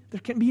eternity, there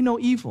can be no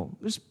evil.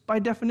 Just by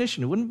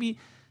definition, it wouldn't be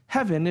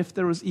heaven if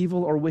there was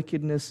evil or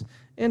wickedness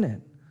in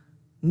it.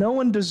 No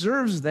one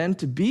deserves then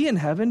to be in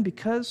heaven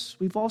because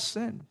we've all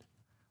sinned.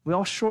 We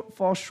all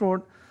fall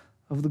short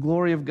of the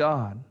glory of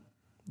God.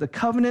 The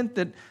covenant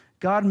that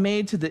God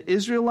made to the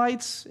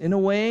Israelites, in a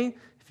way,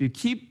 if you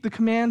keep the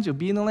commands, you'll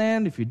be in the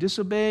land. If you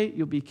disobey,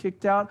 you'll be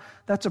kicked out.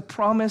 That's a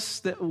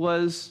promise that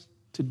was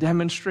to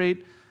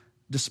demonstrate,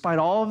 despite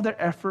all of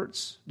their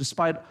efforts,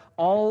 despite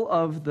all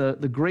of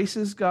the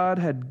graces God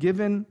had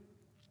given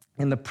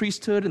in the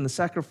priesthood, in the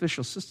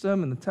sacrificial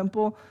system, in the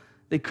temple,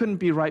 they couldn't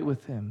be right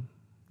with him.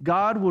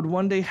 God would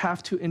one day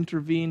have to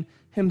intervene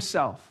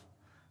himself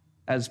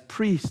as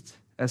priest,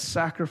 as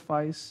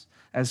sacrifice,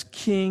 as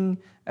king,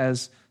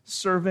 as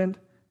servant.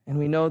 And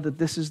we know that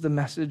this is the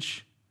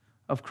message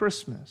of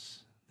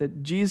Christmas,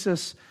 that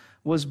Jesus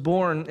was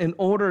born in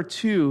order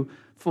to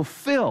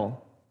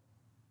fulfill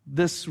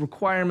this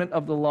requirement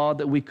of the law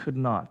that we could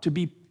not, to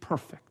be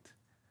perfect.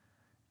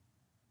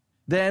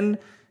 Then,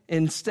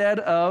 instead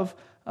of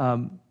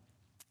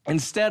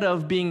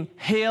being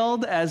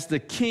hailed as the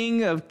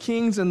King of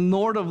Kings and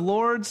Lord of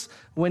Lords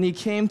when he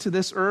came to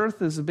this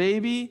earth as a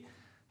baby,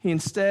 he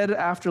instead,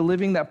 after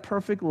living that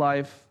perfect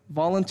life,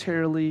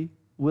 voluntarily,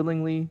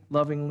 willingly,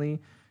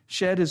 lovingly,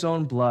 shed his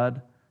own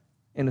blood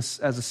as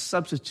a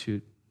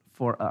substitute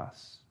for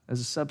us, as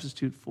a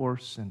substitute for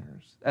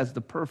sinners, as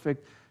the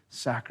perfect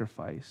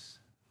sacrifice.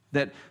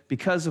 That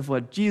because of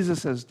what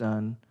Jesus has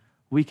done,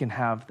 we can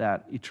have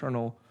that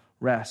eternal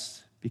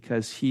rest,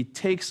 because he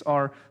takes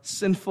our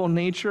sinful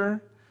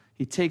nature,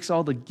 he takes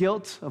all the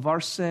guilt of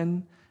our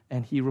sin,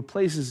 and he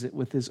replaces it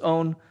with his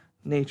own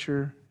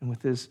nature and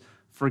with his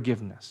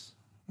forgiveness.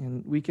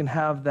 And we can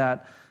have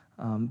that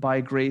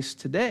by grace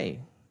today.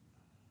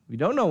 We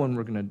don't know when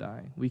we're going to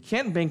die. We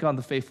can't bank on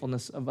the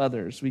faithfulness of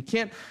others. We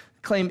can't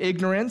claim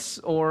ignorance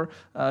or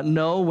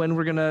know when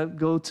we're going to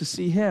go to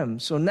see him.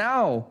 So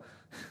now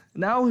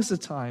is the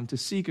time to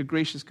seek a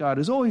gracious God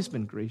who's always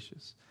been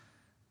gracious.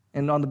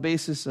 And on the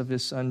basis of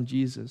his son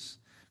Jesus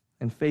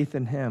and faith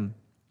in him,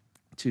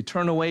 to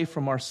turn away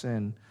from our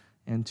sin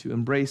and to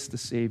embrace the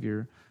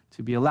Savior,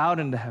 to be allowed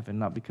into heaven,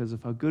 not because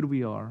of how good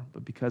we are,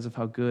 but because of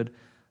how good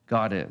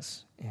God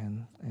is,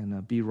 and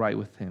be right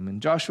with him. And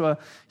Joshua,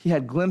 he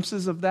had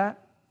glimpses of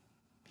that.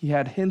 He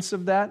had hints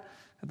of that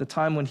at the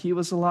time when he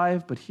was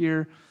alive, but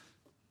here,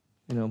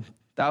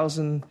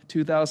 1,000,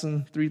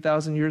 2,000,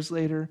 3,000 years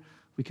later,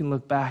 we can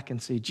look back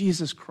and say,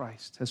 Jesus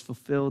Christ has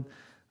fulfilled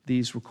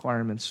these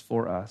requirements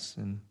for us.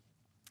 And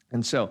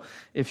And so,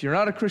 if you're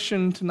not a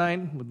Christian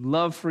tonight, would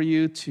love for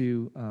you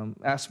to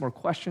ask more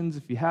questions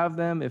if you have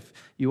them. If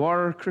you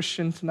are a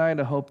Christian tonight,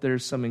 I hope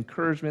there's some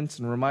encouragements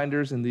and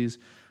reminders in these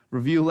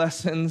review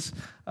lessons.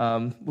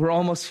 We're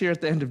almost here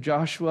at the end of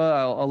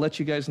Joshua. I'll let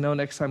you guys know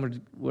next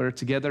time we're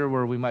together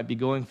where we might be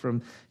going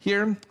from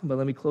here. But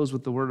let me close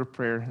with the word of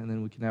prayer, and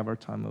then we can have our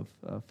time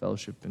of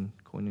fellowship and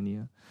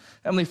koinonia.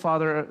 Heavenly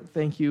Father,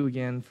 thank you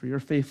again for your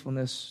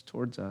faithfulness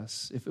towards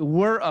us. If it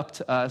were up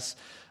to us,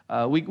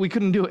 we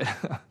couldn't do it.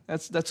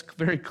 That's a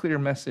very clear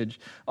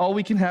message. All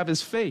we can have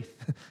is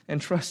faith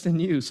and trust in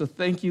you. So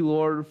thank you,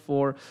 Lord,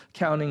 for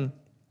counting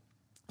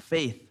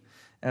faith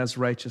as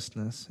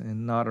righteousness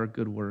and not our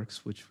good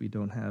works, which we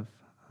don't have,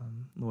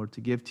 Lord,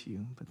 to give to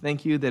you. But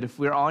thank you that if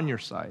we're on your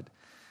side,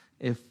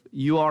 if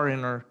you are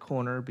in our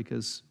corner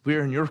because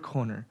we're in your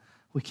corner,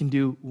 we can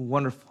do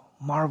wonderful,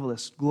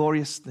 marvelous,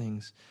 glorious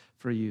things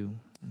for you.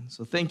 And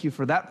so thank you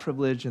for that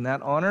privilege and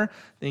that honor.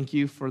 Thank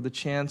you for the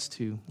chance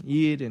to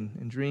eat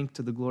and drink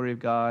to the glory of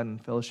God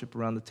and fellowship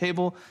around the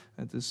table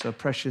at this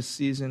precious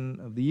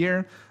season of the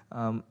year.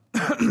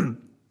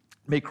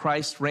 May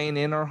Christ reign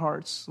in our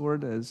hearts,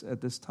 Lord, as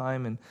at this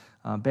time,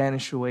 and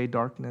banish away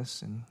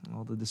darkness and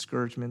all the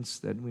discouragements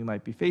that we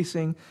might be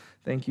facing.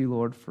 Thank you,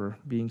 Lord, for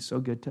being so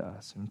good to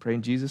us. And pray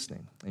in Jesus'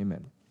 name,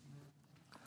 amen.